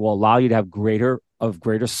 gratefulness will allow you to have greater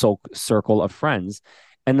circle of friends.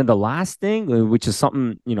 And then the last thing, which is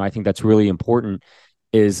something, I think that's really important,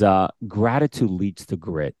 is gratitude leads to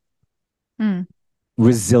grit, Mm.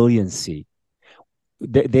 resiliency.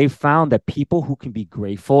 They found that people who can be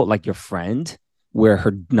grateful, like your friend, where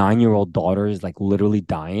her 9-year-old daughter is like literally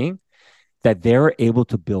dying, that they're able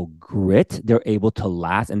to build grit, they're able to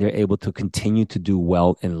last, and they're able to continue to do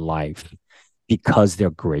well in life because they're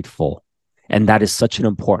grateful. And that is such an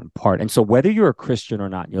important part. And so whether you're a Christian or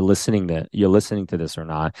not, you're listening to this or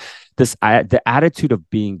not, the attitude of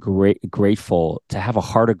being grateful, to have a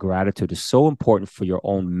heart of gratitude is so important for your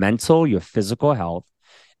own mental, your physical health.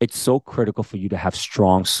 It's so critical for you to have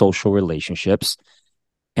strong social relationships.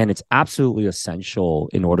 And it's absolutely essential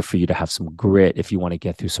in order for you to have some grit if you want to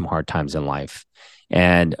get through some hard times in life.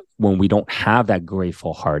 And when we don't have that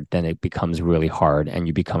grateful heart, then it becomes really hard and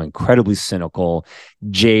you become incredibly cynical,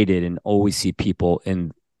 jaded, and always see people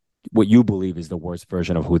in what you believe is the worst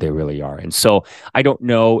version of who they really are. And so I don't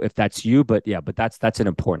know if that's you, but yeah, but that's an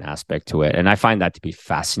important aspect to it. And I find that to be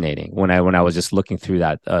fascinating when I was just looking through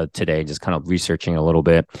that today, just kind of researching a little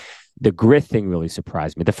bit. The grit thing really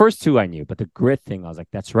surprised me. The first two I knew, but the grit thing, I was like,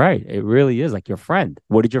 that's right. It really is like your friend.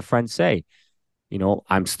 What did your friend say?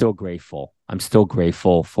 I'm still grateful. I'm still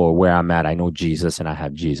grateful for where I'm at. I know Jesus and I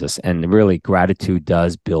have Jesus. And really, gratitude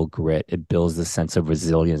does build grit. It builds the sense of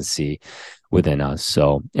resiliency within us.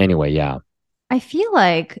 So, anyway, yeah. I feel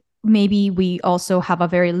like maybe we also have a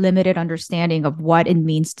very limited understanding of what it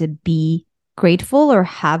means to be grateful or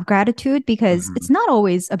have gratitude because it's Mhm. not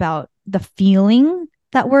always about the feeling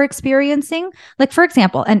that we're experiencing. Like, for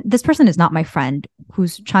example, and this person is not my friend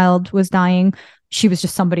whose child was dying. She was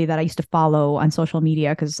just somebody that I used to follow on social media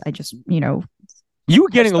because I just, You were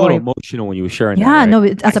her getting a little story. emotional when you were sharing that, Yeah, right? no, I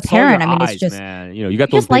as a saw your parent, I mean, it's eyes, just, man. You got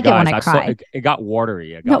you those just like big it when eyes. I I saw cry. it, it got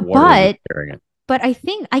watery. It No, got watery when you were sharing it. but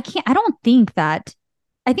I don't think that,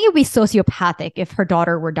 I think it would be sociopathic if her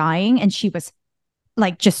daughter were dying and she was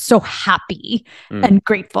like just so happy Mm. and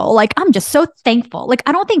grateful. Like, I'm just so thankful. Like,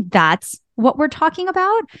 I don't think that's what we're talking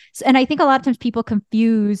about. And I think a lot of times people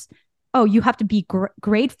confuse, oh, you have to be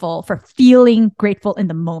grateful for feeling grateful in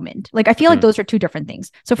the moment. Like, I feel like Mm. those are two different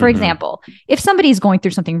things. So, for Hmm. example, if somebody's going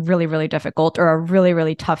through something really, really difficult or a really,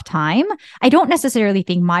 really tough time, I don't necessarily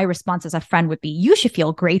think my response as a friend would be, you should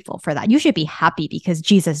feel grateful for that. You should be happy because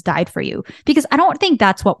Jesus died for you. Because I don't think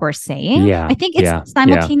that's what we're saying. Yeah, I think it's yeah, yeah.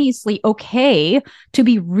 simultaneously okay to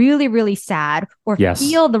be really, really sad or Yes,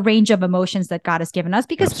 feel the range of emotions that God has given us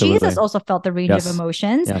because Jesus absolutely. also felt the range of Yes,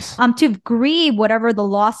 emotions, yes. to grieve whatever the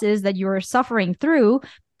loss is that you're suffering through.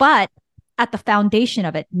 But at the foundation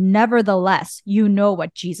of it, nevertheless, you know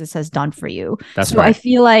what Jesus has done for you. That's So I right.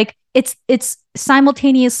 feel like it's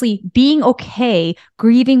simultaneously being okay,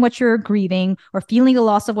 grieving what you're grieving, or feeling the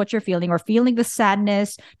loss of what you're feeling, or feeling the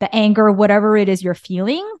sadness, the anger, whatever it is you're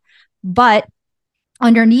feeling. But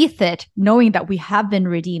underneath it, knowing that we have been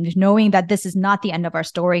redeemed, knowing that this is not the end of our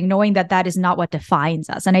story, knowing that that is not what defines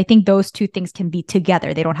us. And I think those two things can be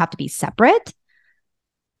together. They don't have to be separate.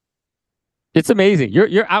 It's amazing.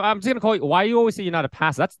 I'm just gonna call you. Why you always say you're not a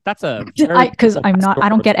pastor? That's a very Because noble I'm not, I pastoral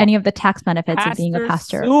don't get response. any of the tax benefits of being a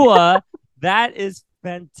Pastor pastor. Suah, that is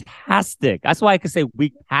fantastic. That's why I could say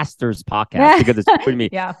weak pastors podcast Yeah. because it's for me.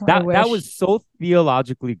 Yeah, I That wish. was so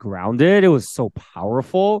theologically grounded. It was so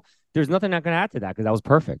powerful. There's nothing I can add to that because that was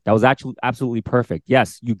perfect. That was actually absolutely perfect.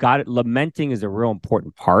 Yes, you got it. Lamenting is a real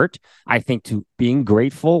important part. I think to being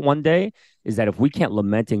grateful one day is that if we can't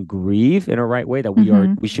lament and grieve in a right way, that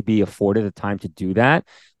Mm-hmm. we should be afforded the time to do that.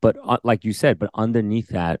 But like you said, but underneath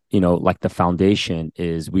that, like the foundation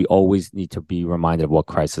is we always need to be reminded of what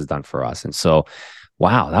Christ has done for us. And so,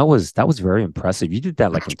 wow, that was very impressive. You did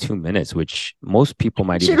that like in 2 minutes, which most people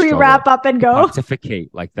might even Should we struggle wrap up and to go? pontificate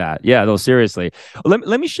like that. Yeah, no, seriously.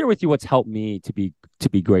 Let me share with you what's helped me to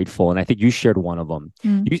be grateful, and I think you shared one of them.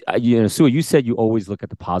 Mm. Sue, you said you always look at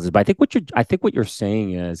the positive, but I think what you're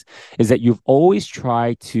saying is that you've always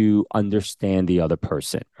tried to understand the other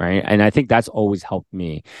person, right? And I think that's always helped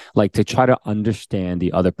me, like to try to understand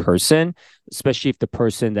the other person, especially if the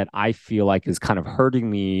person that I feel like is kind of hurting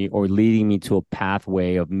me or leading me to a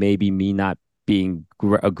pathway of maybe me not being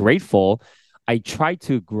grateful. I try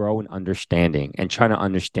to grow in understanding and try to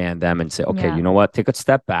understand them and say, okay, Yeah. you know what? Take a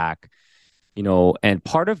step back, and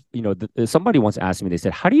part of, somebody once asked me, they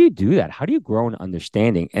said, how do you do that? How do you grow in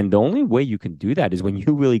understanding? And the only way you can do that is when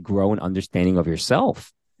you really grow in understanding of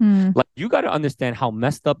yourself. Mm. Like you got to understand how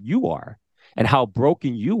messed up you are and how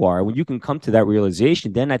broken you are. When you can come to that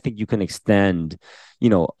realization, then I think you can extend,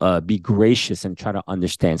 be gracious and try to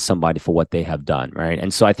understand somebody for what they have done, right?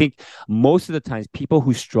 And so I think most of the times people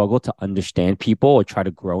who struggle to understand people or try to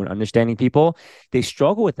grow in understanding people, they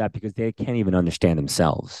struggle with that because they can't even understand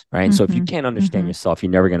themselves, right? And so if you Mm-hmm. can't understand Mm-hmm. yourself,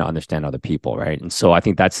 you're never going to understand other people, right? And so I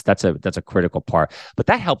think that's a critical part. But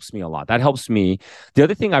that helps me a lot. That helps me. The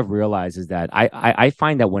other thing I've realized is that I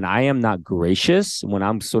find that when I am not gracious, when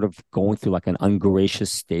I'm sort of going through like an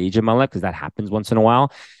ungracious stage in my life, because that happens once in a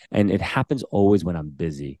while, and it happens always when I'm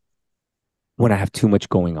busy, when I have too much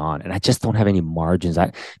going on, and I just don't have any margins.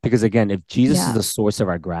 Because again, if Jesus is Yeah. the source of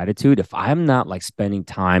our gratitude, if I'm not like spending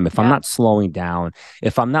time, if I'm Yeah. not slowing down,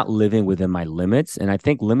 if I'm not living within my limits, and I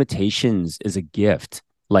think limitations is a gift.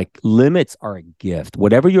 Like limits are a gift.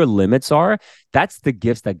 Whatever your limits are, that's the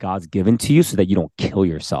gifts that God's given to you so that you don't kill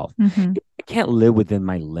yourself. Mm-hmm. If I can't live within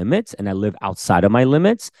my limits and I live outside of my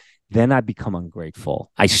limits, then I become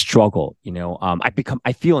ungrateful. I struggle,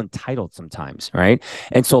 I feel entitled sometimes, right?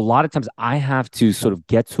 And so a lot of times I have to sort of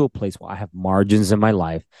get to a place where I have margins in my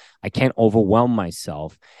life. I can't overwhelm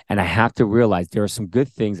myself. And I have to realize there are some good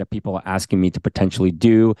things that people are asking me to potentially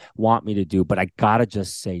do, want me to do, but I got to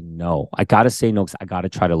just say no. I got to say no because I got to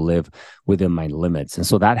try to live within my limits. And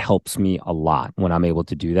so that helps me a lot when I'm able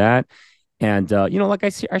to do that. And, like I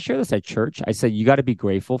share this at church. I said, you got to be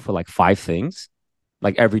grateful for like 5 things,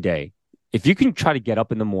 like every day. If you can try to get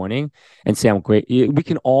up in the morning and say, I'm great, we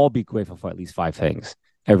can all be grateful for at least 5 things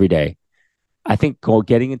every day. I think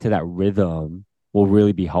getting into that rhythm will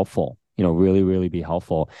really be helpful, really, really be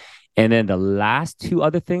helpful. And then the last 2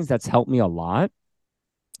 other things that's helped me a lot,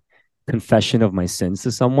 confession of my sins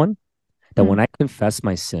to someone, that when Mm. I confess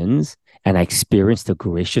my sins and I experience the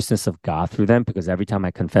graciousness of God through them, because every time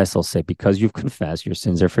I confess, I'll say, because you've confessed, your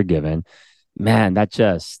sins are forgiven. Man, that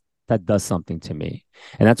does something to me.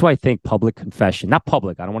 And that's why I think public confession, not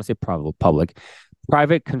public, I don't want to say public,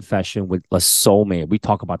 private confession with a soulmate. We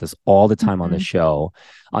talk about this all the time on the Mm-hmm. show,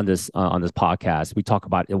 on this podcast. We talk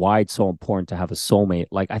about why it's so important to have a soulmate.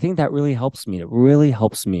 Like I think that really helps me. It really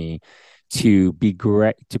helps me to be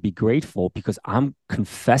grateful because I'm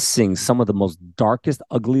confessing some of the most darkest,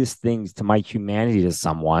 ugliest things to my humanity to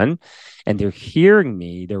someone, and they're hearing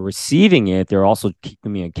me, they're receiving it, they're also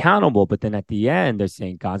keeping me accountable. But then at the end, they're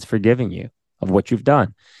saying, God's forgiving you of what you've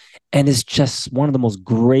done. And it's just one of the most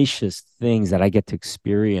gracious things that I get to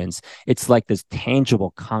experience. It's like this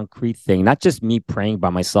tangible, concrete thing, not just me praying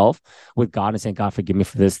by myself with God and saying, God, forgive me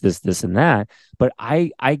for this, and that. But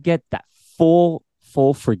I get that full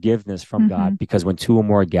forgiveness from Mm-hmm. God because when 2 or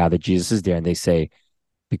more are gathered, Jesus is there and they say,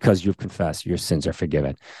 because you've confessed, your sins are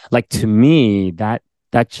forgiven. Like to me, that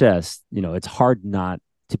just, it's hard not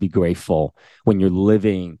to be grateful when you're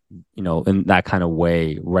living, in that kind of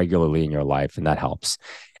way regularly in your life. And that helps.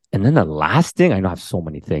 And then the last thing, I know I have so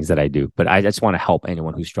many things that I do, but I just want to help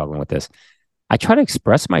anyone who's struggling with this. I try to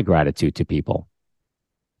express my gratitude to people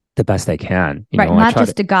the best I can. Right. I Not try to,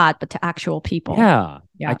 just to God, but to actual people. yeah, I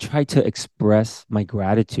Yeah. try to express my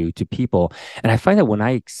gratitude to people. And I find that when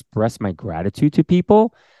I express my gratitude to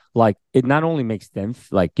people, like it not only makes them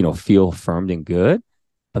like, feel affirmed and good,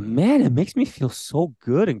 but man, it makes me feel so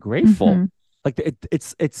good and grateful. Mm-hmm. Like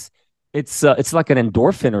it's like an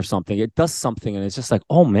endorphin or something. It does something, and it's just like,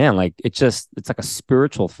 oh man, like it's like a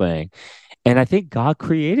spiritual thing. And I think God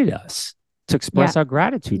created us to Yeah. express our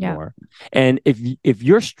gratitude Yeah. more. And if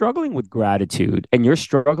you're struggling with gratitude and you're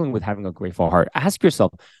struggling with having a grateful heart, ask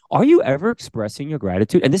yourself, are you ever expressing your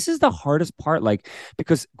gratitude? And this is the hardest part, like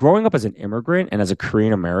because growing up as an immigrant and as a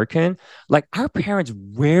Korean American, like our parents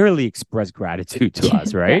rarely express gratitude to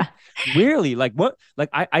us, right? Yeah. Rarely. Like what? Like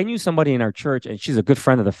I knew somebody in our church and she's a good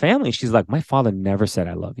friend of the family. She's like, my father never said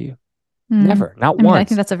I love you. Mm. Never, not I mean, I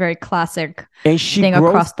think once. that's a very classic And she thing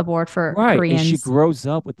grows across the board for right. And she Koreans. grows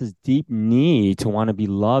up with this deep need to want to be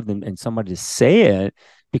loved and somebody to say it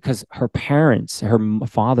because her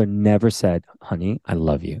father never said, honey, I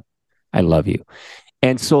love you. I love you.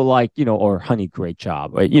 And so, like, or honey, great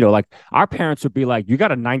job. Like our parents would be like, you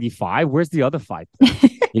got a 95. Where's the other 5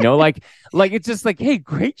 points? Like it's just like, hey,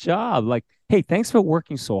 great job. Like, hey, thanks for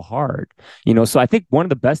working so hard. So I think one of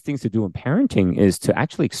the best things to do in parenting is to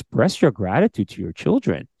actually express your gratitude to your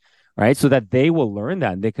children, right? So that they will learn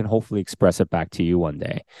that and they can hopefully express it back to you one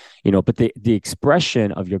day. But the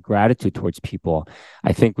expression of your gratitude towards people,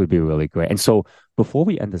 I think would be really great. And so before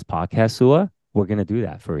we end this podcast, Sua, we're going to do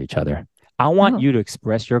that for each other. I want Oh. you to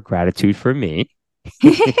express your gratitude for me.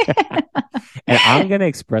 And I'm going to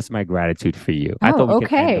express my gratitude for you. I thought Oh, we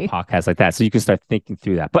could end the okay. podcast like that. So you can start thinking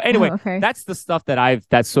through that. But Oh, anyway, okay. that's the stuff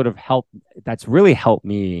that's sort of that's really helped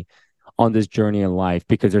me on this journey in life,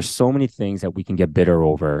 because there's so many things that we can get bitter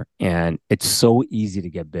over. And it's so easy to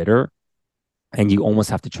get bitter. And you almost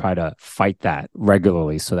have to try to fight that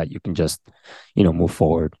regularly so that you can just, move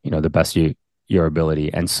forward, the best your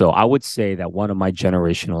ability. And so I would say that one of my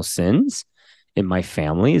generational sins in my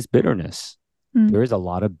family is bitterness. Mm. There is a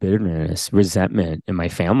lot of bitterness, resentment in my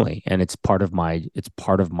family, and it's part of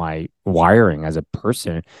my wiring as a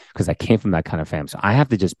person, because I came from that kind of family. So I have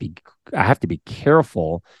to be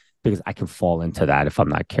careful, because I can fall into that if I'm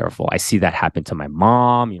not careful. I see that happen to my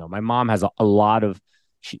mom. My mom has a lot of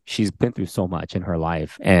she's been through so much in her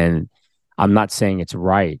life, and I'm not saying it's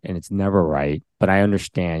right, and it's never right, but I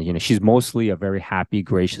understand. She's mostly a very happy,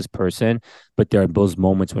 gracious person, but there are those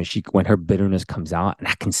moments when her bitterness comes out, and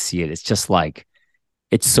I can see it. It's just like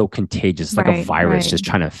it's so contagious, like a Right, virus right, just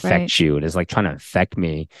trying to right. affect you. And it's like trying to affect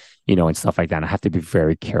me, and stuff like that. And I have to be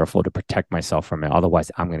very careful to protect myself from it. Otherwise,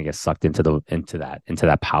 I'm going to get sucked into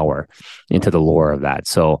that power, into the lore of that.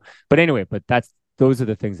 So, but anyway, those are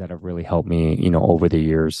the things that have really helped me, over the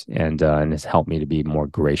years, and it's helped me to be more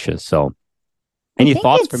gracious. So, I any think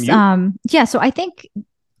thoughts from it's you? yeah, so I think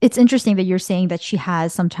it's interesting that you're saying that she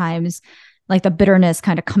has sometimes like the bitterness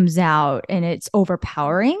kind of comes out and it's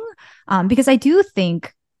overpowering. Because I do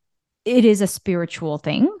think it is a spiritual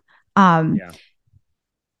thing. Um Yeah.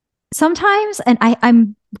 Sometimes, and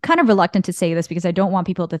I'm kind of reluctant to say this because I don't want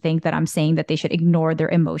people to think that I'm saying that they should ignore their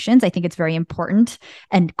emotions. I think it's very important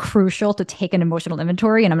and crucial to take an emotional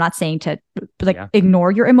inventory. And I'm not saying to like Yeah.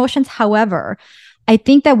 ignore your emotions. However, I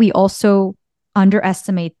think that we also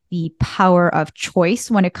underestimate the power of choice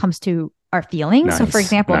when it comes to our feelings. So for Nice.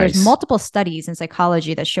 example, there's Nice. multiple studies in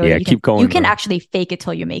psychology that show that Yeah. you can Keep you going, can girl. actually fake it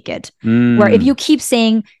till you make it. Where if Mm. you keep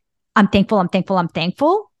saying, I'm thankful, I'm thankful, I'm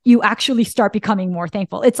thankful, you actually start becoming more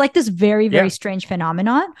thankful. It's like this very, very Yeah. strange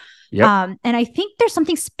phenomenon. Yep. And I think there's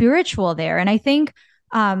something spiritual there. And I think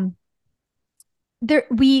um,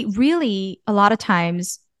 we really a lot of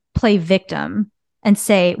times play victim and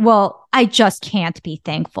say, well, I just can't be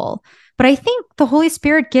thankful. But I think the Holy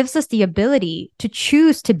Spirit gives us the ability to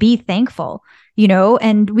choose to be thankful,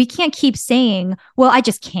 and we can't keep saying, well, I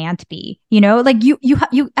just can't be, like you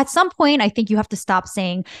at some point, I think you have to stop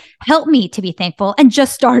saying, help me to be thankful, and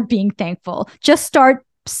just start being thankful. Just start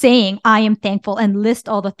saying, I am thankful, and list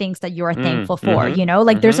all the things that you are thankful for, Mm-hmm.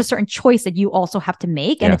 like there's Mm-hmm. a certain choice that you also have to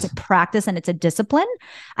make, and it's a Yes. practice and it's a discipline.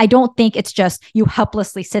 I don't think it's just you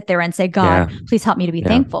helplessly sit there and say, God, Yeah. please help me to be Yeah.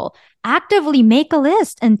 thankful. Actively make a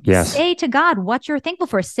list and Yes. say to God what you're thankful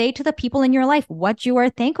for. Say to the people in your life what you are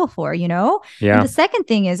thankful for, And Yeah. the second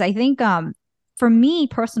thing is, I think for me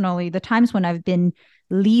personally, the times when I've been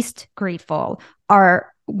least grateful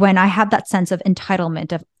are when I have that sense of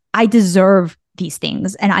entitlement of I deserve these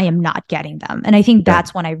things and I am not getting them. And I think Yeah.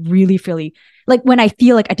 that's when I really feel like when I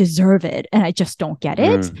feel like I deserve it and I just don't get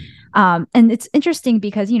it. Mm. And it's interesting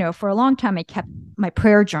because, for a long time I kept my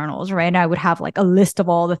prayer journals, right? And I would have like a list of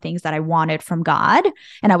all the things that I wanted from God,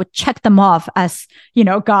 and I would check them off as,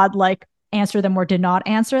 God like answer them or did not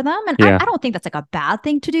answer them. And I Yeah. don't think that's like a bad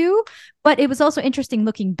thing to do, but it was also interesting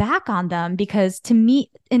looking back on them because to me,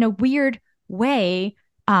 in a weird way,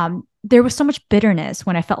 there was so much bitterness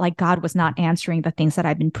when I felt like God was not answering the things that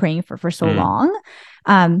I've been praying for so Mm. long.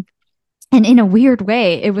 Um, and in a weird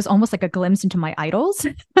way, it was almost like a glimpse into my idols.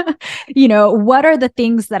 What are the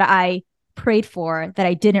things that I prayed for that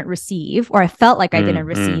I didn't receive, or I felt like I didn't Mm.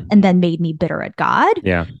 receive, Mm. and then made me bitter at God?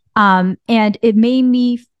 Yeah. And it made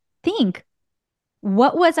me think,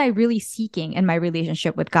 what was I really seeking in my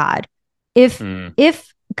relationship with God? If Mm.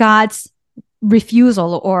 if God's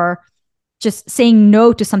refusal or just saying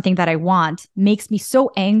no to something that I want makes me so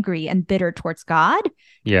angry and bitter towards God,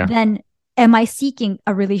 Yeah. then am I seeking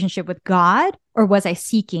a relationship with God, or was I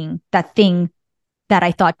seeking that thing that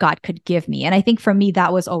I thought God could give me? And I think for me,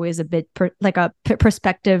 that was always a bit like a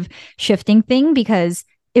perspective shifting thing, because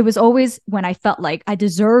it was always when I felt like I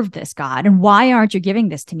deserve this, God, and why aren't you giving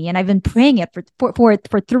this to me? And I've been praying it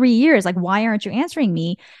for 3 years. Like, why aren't you answering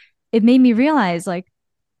me? It made me realize, like,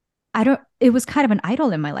 it was kind of an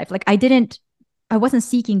idol in my life. Like I wasn't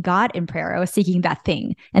seeking God in prayer. I was seeking that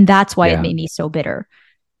thing. And that's why it Yeah. made me so bitter,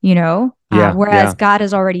 you know? Yeah. Whereas Yeah. God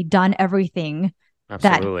has already done everything that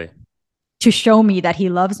Absolutely. to show me that he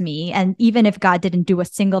loves me. And even if God didn't do a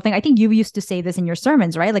single thing, I think you used to say this in your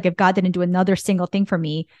sermons, right? Like if God didn't do another single thing for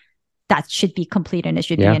me, that should be complete and it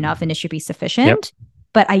should be Yeah. enough and it should be Yep. sufficient.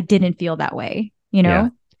 But I didn't feel that way, you Yeah.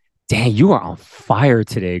 know? Dang, you are on fire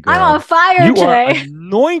today, I'm girl. on fire You are today.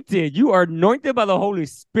 anointed. You are anointed by the Holy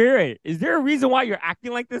Spirit. Is there a reason why you're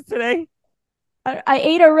acting like this today? I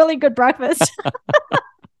ate a really good breakfast.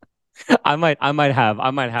 I might have I ate a really I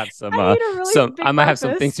big might have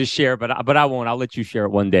some things breakfast. to share, but I won't. I'll let you share it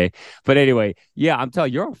one day. But anyway, yeah, I'm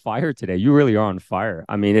telling you, you're on fire today. You really are on fire.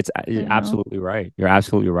 I mean, I you're know. absolutely right. You're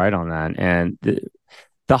absolutely right on that. And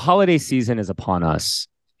the holiday season is upon us.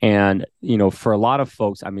 And, for a lot of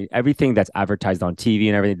folks, I mean, everything that's advertised on TV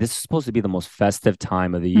and everything, this is supposed to be the most festive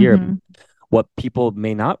time of the year. Mm-hmm. What people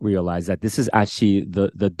may not realize that this is actually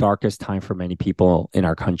the darkest time for many people in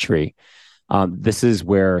our country. This is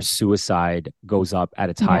where suicide goes up at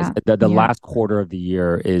its highest. Yeah. The Yeah. last quarter of the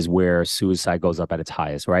year is where suicide goes up at its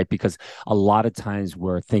highest, right? Because a lot of times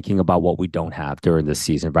we're thinking about what we don't have during this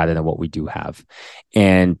season rather than what we do have.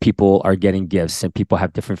 And people are getting gifts and people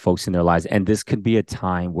have different folks in their lives. And this could be a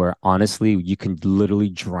time where honestly, you can literally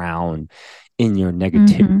drown in your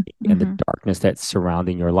negativity Mm-hmm. and the Mm-hmm. darkness that's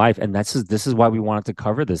surrounding your life. And this is why we wanted to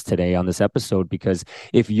cover this today on this episode, because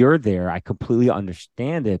if you're there, I completely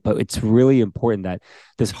understand it, but it's really important that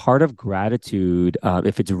this heart of gratitude,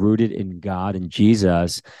 if it's rooted in God and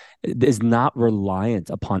Jesus, is not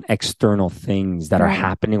reliant upon external things that are Right.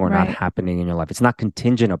 happening or not Right. happening in your life. It's not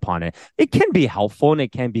contingent upon it. It can be helpful and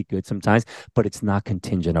it can be good sometimes, but it's not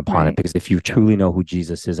contingent upon it, Right. because if you truly know who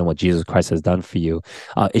Jesus is and what Jesus Christ has done for you,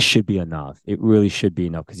 it should be enough. It really should be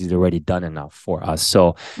enough because he's already done enough for us.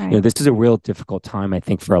 So, Right. this is a real difficult time, I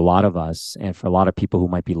think, for a lot of us and for a lot of people who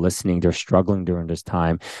might be listening. They're struggling during this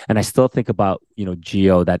time. And I still think about,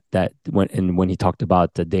 Gio, that when he talked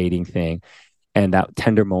about the dating thing and that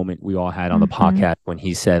tender moment we all had on the Mm-hmm. podcast when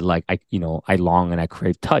he said, like, I long and I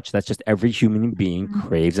crave touch. That's just every human being Mm-hmm.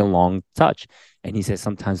 craves and long touch. And he says,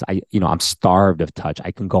 sometimes I'm starved of touch.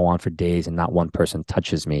 I can go on for days and not one person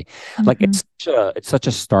touches me. Like Mm-hmm. it's such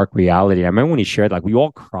a stark reality. I remember when he shared, like we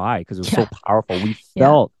all cried because it was so Yeah. powerful. We Yeah.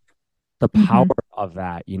 felt the power Mm-hmm. of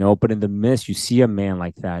that, but in the midst, you see a man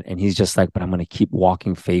like that, and he's just like, but I'm going to keep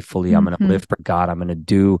walking faithfully. I'm going to Mm-hmm. live for God. I'm going to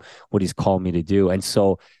do what he's called me to do. And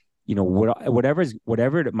so,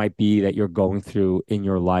 whatever it might be that you're going through in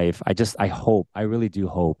your life, I really do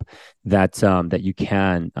hope that you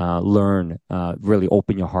can learn, really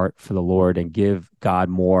open your heart for the Lord and give God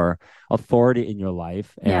more authority in your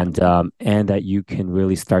life, Yeah. and that you can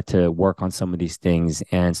really start to work on some of these things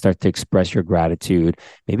and start to express your gratitude,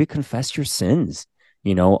 maybe confess your sins,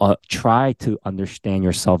 try to understand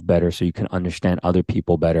yourself better so you can understand other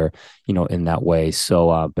people better, in that way.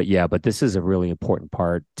 So but this is a really important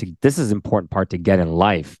part to get in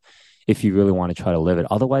life if you really want to try to live it.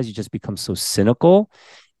 Otherwise you just become so cynical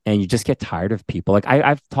and you just get tired of people. Like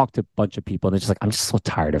I've talked to a bunch of people and they're just like, I'm just so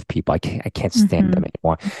tired of people. I can't stand Mm-hmm. them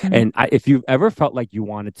anymore. Mm-hmm. And if you've ever felt like you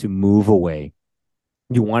wanted to move away,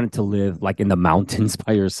 you wanted to live like in the mountains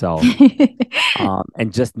by yourself,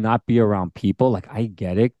 and just not be around people, like I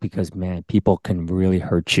get it, because man, people can really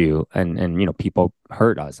hurt you, and people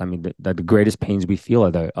hurt us. I mean, the greatest pains we feel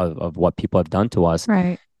are of what people have done to us.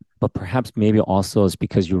 Right. But perhaps maybe also is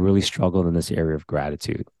because you really struggled in this area of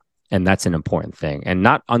gratitude, and that's an important thing, and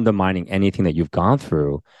not undermining anything that you've gone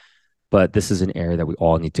through, but this is an area that we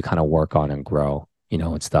all need to kind of work on and grow,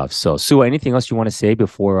 and stuff. So, Sue, anything else you want to say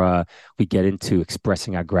before we get into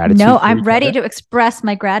expressing our No, gratitude for I'm each ready other? to express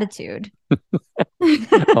my gratitude.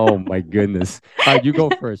 Oh my goodness. All right, you go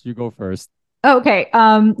first. You go first. Okay.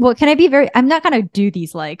 Well, can I be I'm not gonna do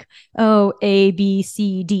these like, oh, A, B,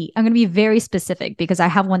 C, D. I'm gonna be very specific because I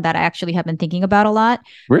have one that I actually have been thinking about a lot.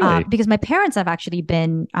 Really? Because my parents have actually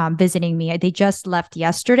been visiting me. They just left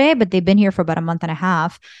yesterday, but they've been here for about a month and a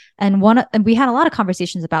half. And we had a lot of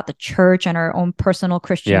conversations about the church and our own personal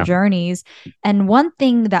Christian Yeah. journeys. And one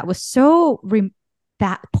thing that was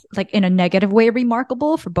that like in a negative way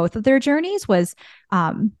remarkable for both of their journeys was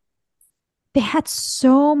they had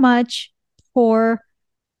so much poor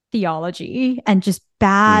theology and just Mm.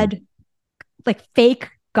 bad, like fake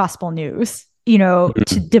gospel news, to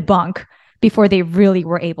Mhm. debunk before they really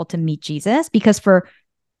were able to meet Jesus. Because for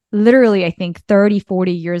literally, I think 30,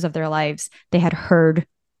 40 years of their lives, they had heard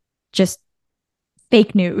just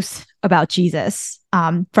fake news about Jesus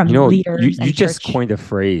You from know, leaders you and just church. coined a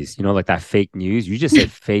phrase, like that fake news. You just said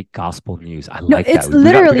fake gospel news. I No, like that. it's We got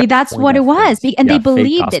literally to that's coin what it that was. phrase. And they Yeah, fake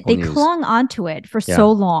believed it. gospel They news. clung onto it for Yeah.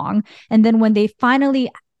 so long. And then when they finally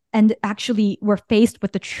and actually were faced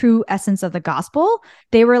with the true essence of the gospel,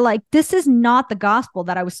 they were like, this is not the gospel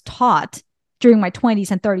that I was taught during my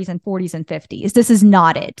 20s and 30s and 40s and 50s. This is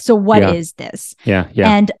not it. So what Yeah. is this? Yeah. Yeah.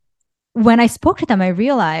 And when I spoke to them, I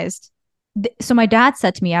realized. So my dad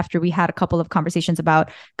said to me after we had a couple of conversations about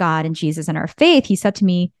God and Jesus and our faith, he said to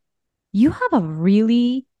me, you have a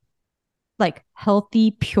really like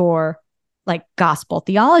healthy, pure, like gospel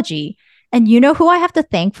theology. And you know who I have to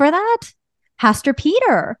thank for that? Pastor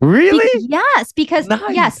Peter. Really? Because yes,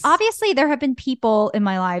 Nice. obviously there have been people in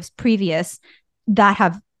my lives previous that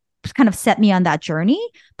have kind of set me on that journey.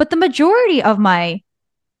 But the majority of my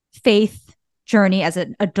faith journey as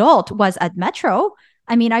an adult was at Metro.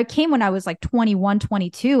 I mean, I came when I was like 21,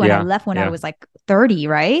 22, and I Yeah. left when I Yeah. was like 30,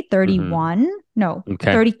 right? Hmm. 31? No,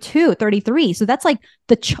 Okay. 32, 33. So that's like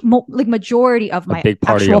the like majority of A my big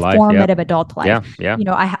part of your actual life. Yeah. formative adult life. Yeah.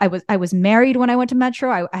 Yeah. I was married when I went to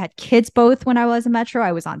Metro. I had kids both when I was in Metro.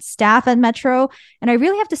 I was on staff at Metro. And I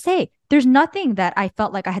really have to say, there's nothing that I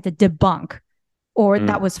felt like I had to debunk or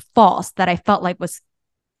that Mm. was false that I felt like was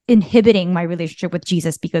inhibiting my relationship with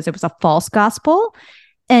Jesus because it was a false gospel.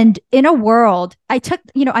 And in a world, I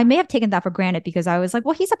may have taken that for granted because I was like,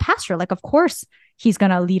 well, he's a pastor. Like, of course, he's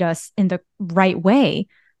going to lead us in the right way.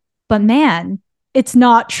 But man, it's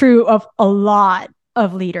not true of a lot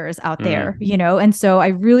of leaders out there, Mm. And so I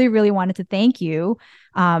really, really wanted to thank you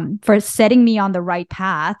for setting me on the right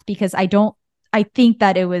path because I think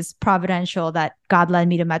that it was providential that God led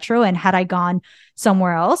me to Metro. And had I gone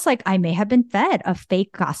somewhere else, like I may have been fed a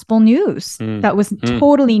fake gospel news Mm. that was Mm.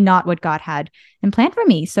 totally not what God had in plan for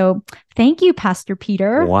me. So thank you, Pastor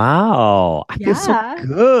Peter. Wow. I feel so Yeah,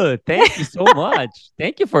 good. Thank you so much.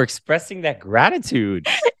 Thank you for expressing that gratitude.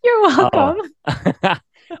 you're Oh. welcome.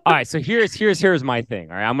 All right. So here's my thing.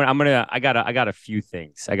 All right. I got a few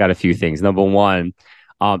things. I got a few things. Number one,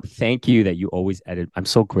 thank you that you always edit. I'm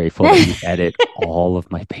so grateful that you edit all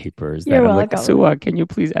of my papers that You're I'm like, welcome. Suah, can you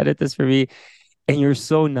please edit this for me? And you're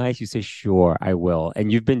so nice. You say, sure, I will.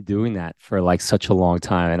 And you've been doing that for like such a long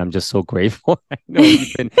time. And I'm just so grateful. I know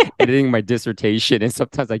you've been editing my dissertation. And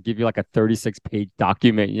sometimes I give you like a 36-page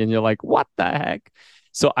document and you're like, what the heck?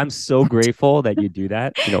 So I'm so grateful that you do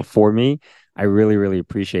that, for me. I really, really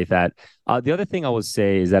appreciate that. The other thing I would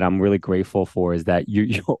say is that I'm really grateful for is that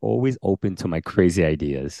you're always open to my crazy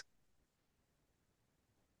ideas.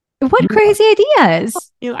 What You crazy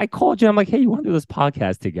ideas? I called you. I'm like, hey, you want to do this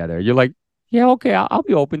podcast together? You're like, yeah, okay, I'll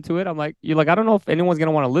be open to it. I'm like, you're like, I don't know if anyone's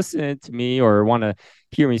gonna want to listen to me or want to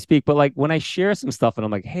hear me speak, but like when I share some stuff and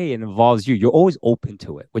I'm like, hey, it involves you, you're always open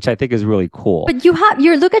to it, which I think is really cool. But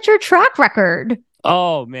look at your track record.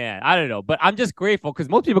 Oh man, I don't know, but I'm just grateful because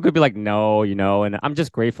most people could be like, no, and I'm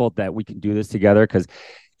just grateful that we can do this together because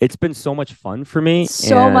it's been so much fun for me.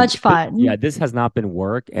 So And much yeah, fun. this has not been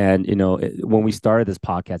work. And when we started this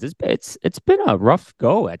podcast, it's been a rough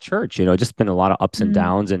go at church. Just been a lot of ups and Mm.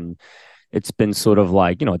 downs, and it's been sort of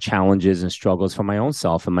like challenges and struggles for my own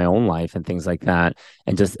self and my own life and things like that,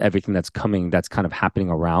 and just everything that's kind of happening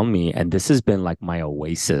around me. And this has been like my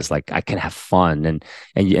oasis. Like I can have fun, and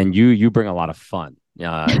you bring a lot of fun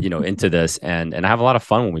into this, and I have a lot of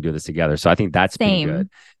fun when we do this together. So I think that's been good. Same.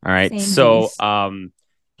 All right. Same So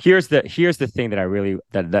piece. here's the thing that I really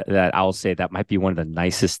that I'll say that might be one of the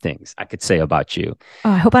nicest things I could say about you. Oh,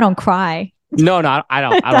 I hope I don't cry. No, no, I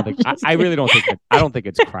don't I'm think just I really kidding. don't think I don't think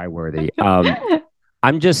it's cry worthy.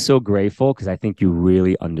 I'm just so grateful because I think you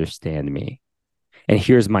really understand me. And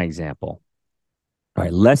here's my example. All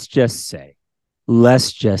right, let's just say,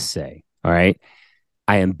 all right,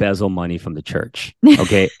 I embezzle money from the church.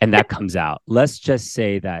 Okay. And that comes out. Let's just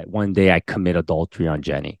say that one day I commit adultery on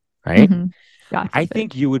Jenny, right? Hmm. God I forbid.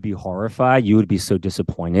 think you would be horrified. You would be so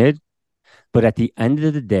disappointed. But at the end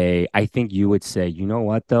of the day, I think you would say, you know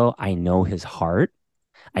what, though? I know his heart.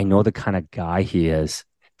 I know the kind of guy he is.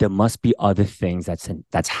 There must be other things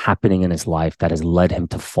that's happening in his life that has led him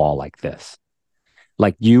to fall like this.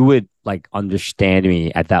 Like you would like understand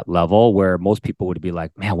me at that level where most people would be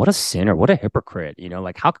like, man, what a sinner, what a hypocrite,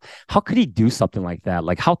 like how could he do something like that?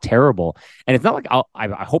 Like how terrible. And it's not like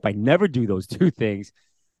I hope I never do those two things,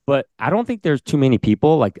 but I don't think there's too many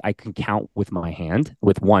people like I can count with one hand,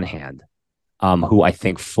 who I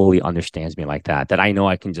think fully understands me like that. That I know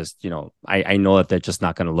I can just, I know that they're just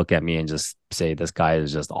not going to look at me and just say this guy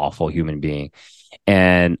is just awful human being.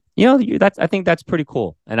 And that's I think that's pretty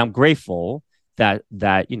cool. And I'm grateful that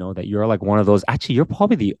you're like one of those. Actually, you're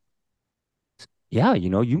probably yeah,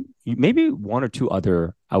 you maybe one or two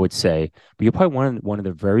other, I would say, but you're probably one of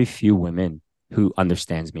the very few women who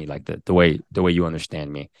understands me like the way you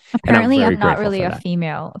understand me. And I'm Apparently, very I'm not grateful really for a that.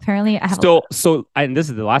 female. Apparently, I have a And this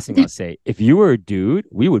is the last thing I'll say. If you were a dude,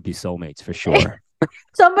 we would be soulmates for sure.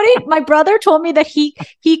 somebody. My brother told me that he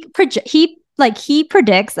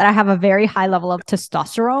predicts that I have a very high level of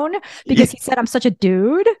testosterone because he said I'm such a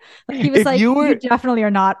dude. He was If like, you "You were definitely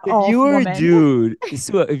are not if all you were a woman." dude,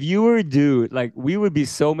 so if you were a dude, like we would be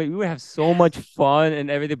we would have so much fun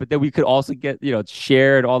and everything, but then we could also get,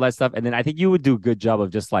 shared all that stuff. And then I think you would do a good job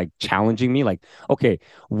of just like challenging me, like, okay,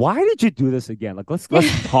 why did you do this again? Like let's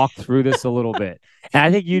talk through this a little bit. And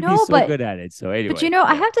I think you'd be No, so good at it. So but anyway,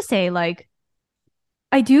 I yeah. have to say, like,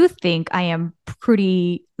 I do think I am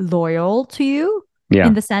pretty loyal to you Yeah.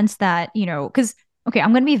 in the sense that, because okay,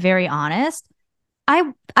 I'm going to be very honest.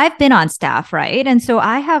 I've been on staff, right? And so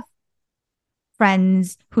I have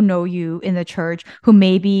friends who know you in the church who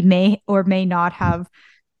maybe may or may not have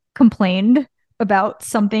complained about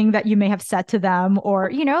something that you may have said to them, or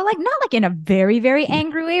like not like in a very very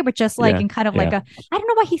angry way, but just like Yeah. in kind of like Yeah. a, I don't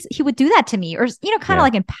know why he would do that to me, or kind of Yeah.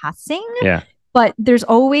 like in passing. Yeah. But there's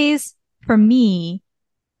always for me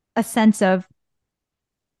a sense of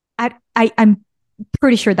I'm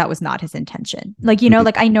pretty sure that was not his intention. Like, Mhm.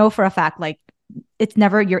 like I know for a fact, like it's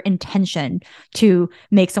never your intention to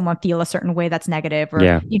make someone feel a certain way that's negative, or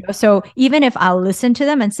Yeah. so even if I'll listen to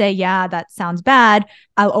them and say, yeah, that sounds bad,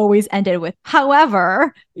 I'll always end it with,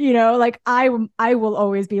 however, like I will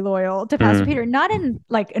always be loyal to Pastor Peter, Mm. not in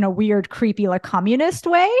like in a weird creepy like communist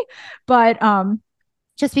way, but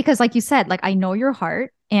just because like you said, like I know your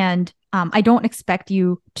heart, and I don't expect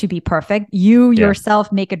you to be perfect. You Yeah.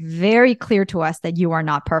 yourself make it very clear to us that you are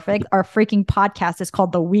not perfect. Our freaking podcast is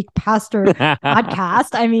called the Weak Pastor Podcast.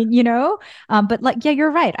 I mean, but like, yeah,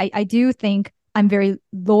 you're right. I do think I'm very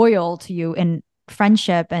loyal to you in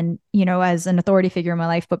friendship and, as an authority figure in my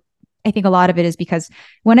life. But I think a lot of it is because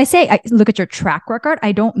when I say I look at your track record,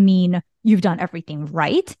 I don't mean you've done everything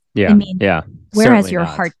right. I Yeah. mean, Yeah. where has Certainly your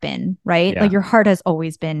not. heart been, right? Like Yeah. your heart has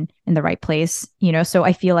always been in the right place, so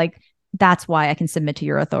I feel like that's why I can submit to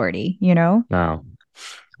your authority. No.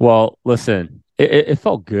 Well, listen, it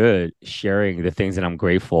felt good sharing the things that I'm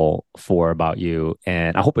grateful for about you.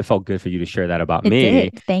 And I hope it felt good for you to share that about It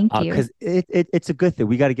did. me. Thank you. Because it's a good thing.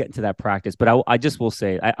 We got to get into that practice. But I just will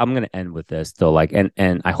say, I'm going to end with this though. Like,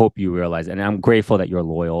 and I hope you realize, and I'm grateful that you're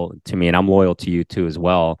loyal to me and I'm loyal to you too as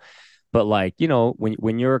well. But like,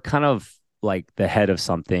 when you're kind of like the head of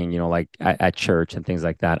something, like at church and things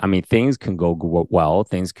like that, I mean, things can go well,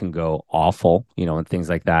 things can go awful, and things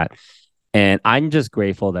like that. And I'm just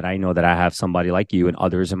grateful that I know that I have somebody like you and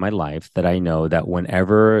others in my life that I know that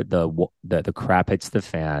whenever the crap hits the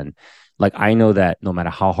fan, like I know that no matter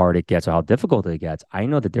how hard it gets or how difficult it gets, I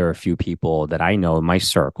know that there are a few people that I know in my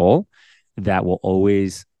circle that will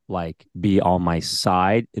always like be on my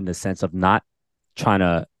side in the sense of not trying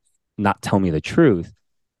to not tell me the truth,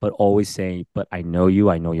 but always saying, but I know you,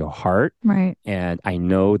 I know your heart, Right. and I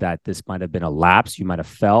know that this might have been a lapse, you might have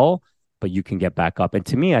fell, but you can get back up. And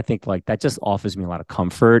to me, I think like that just offers me a lot of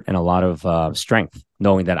comfort and a lot of strength,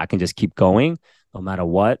 knowing that I can just keep going no matter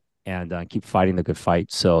what and keep fighting the good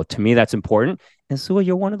fight. So to me, that's important. And so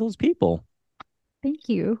you're one of those people. Thank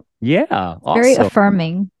you. Yeah, Very awesome.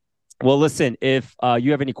 affirming. Well, listen, if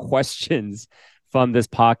you have any questions from this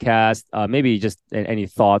podcast, maybe just any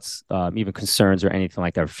thoughts, even concerns or anything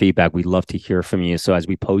like that, or feedback, we'd love to hear from you. So as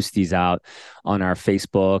we post these out on our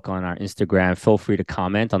Facebook, on our Instagram, feel free to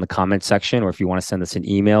comment on the comment section, or if you want to send us an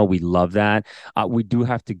email, we love that. We do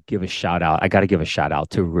have to give a shout out. I got to give a shout out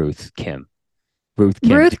to Ruth Kim. Ruth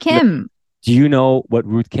Kim. Ruth Kim. Do you know what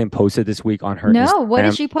Ruth Kim posted this week on her No, what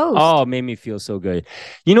did Instagram? she Oh, post? it made me feel so good.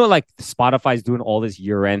 Like Spotify's doing all this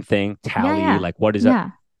year-end thing, Yeah, tally, yeah. like what is that?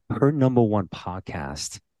 Yeah. Her number one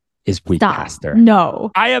podcast is Week Stop. Pastor. No.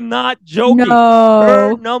 I am not joking. Her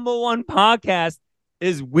No. number one podcast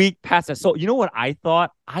is Week Pastor. So you know what I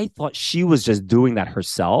thought? I thought she was just doing that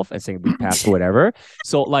herself and saying Week Pastor, whatever.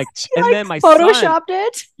 So like, She and like then my son, photoshopped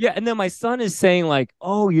it. yeah, and then my son is saying like,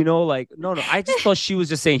 oh, like, no, no. I just thought she was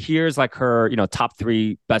just saying, here's like her, top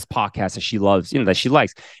 3 best podcasts that she loves, that she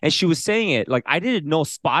likes. And she was saying it like I didn't know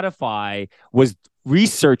Spotify was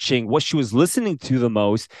researching what she was listening to the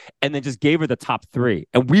most and then just gave her the top 3.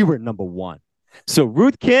 And we were number 1. So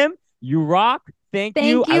Ruth Kim, you rock. Thank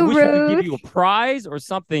you. Thank I you, wish we could give Ruth. you a prize or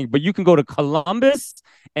something, but you can go to Columbus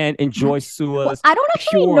and enjoy Well, Suah's I don't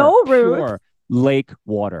actually pure, know Ruth. pure lake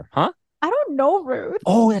water. Huh? I don't know Ruth,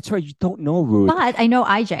 Oh, that's right. You don't know Ruth. but I know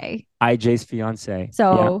IJ. IJ's fiance. Yeah.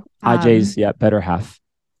 So, IJ's, yeah, better half.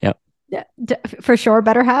 Yep. For sure,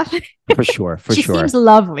 better half. For sure, for She sure. seems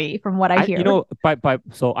lovely from what I hear. So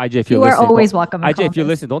IJ, if you're You are listening, always welcome in IJ, if you're Columbus.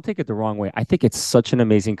 listening, don't take it the wrong way. I think it's such an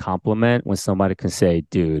amazing compliment when somebody can say,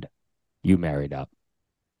 "Dude, you married up."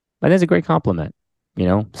 And that's a great compliment,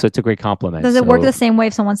 So it's a great compliment. Does it work So the same way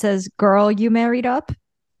if someone says, "Girl, you married up"?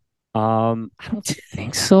 I don't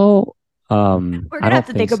think so. We're I gonna have don't to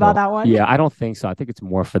think think about so. that one. Yeah, I don't think so. I think it's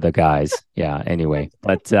more for the guys. Yeah, anyway.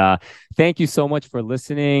 But thank you so much for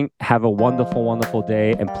listening. Have a wonderful, wonderful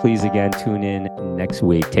day. And please again tune in next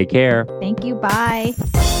week. Take care. Thank you. Bye.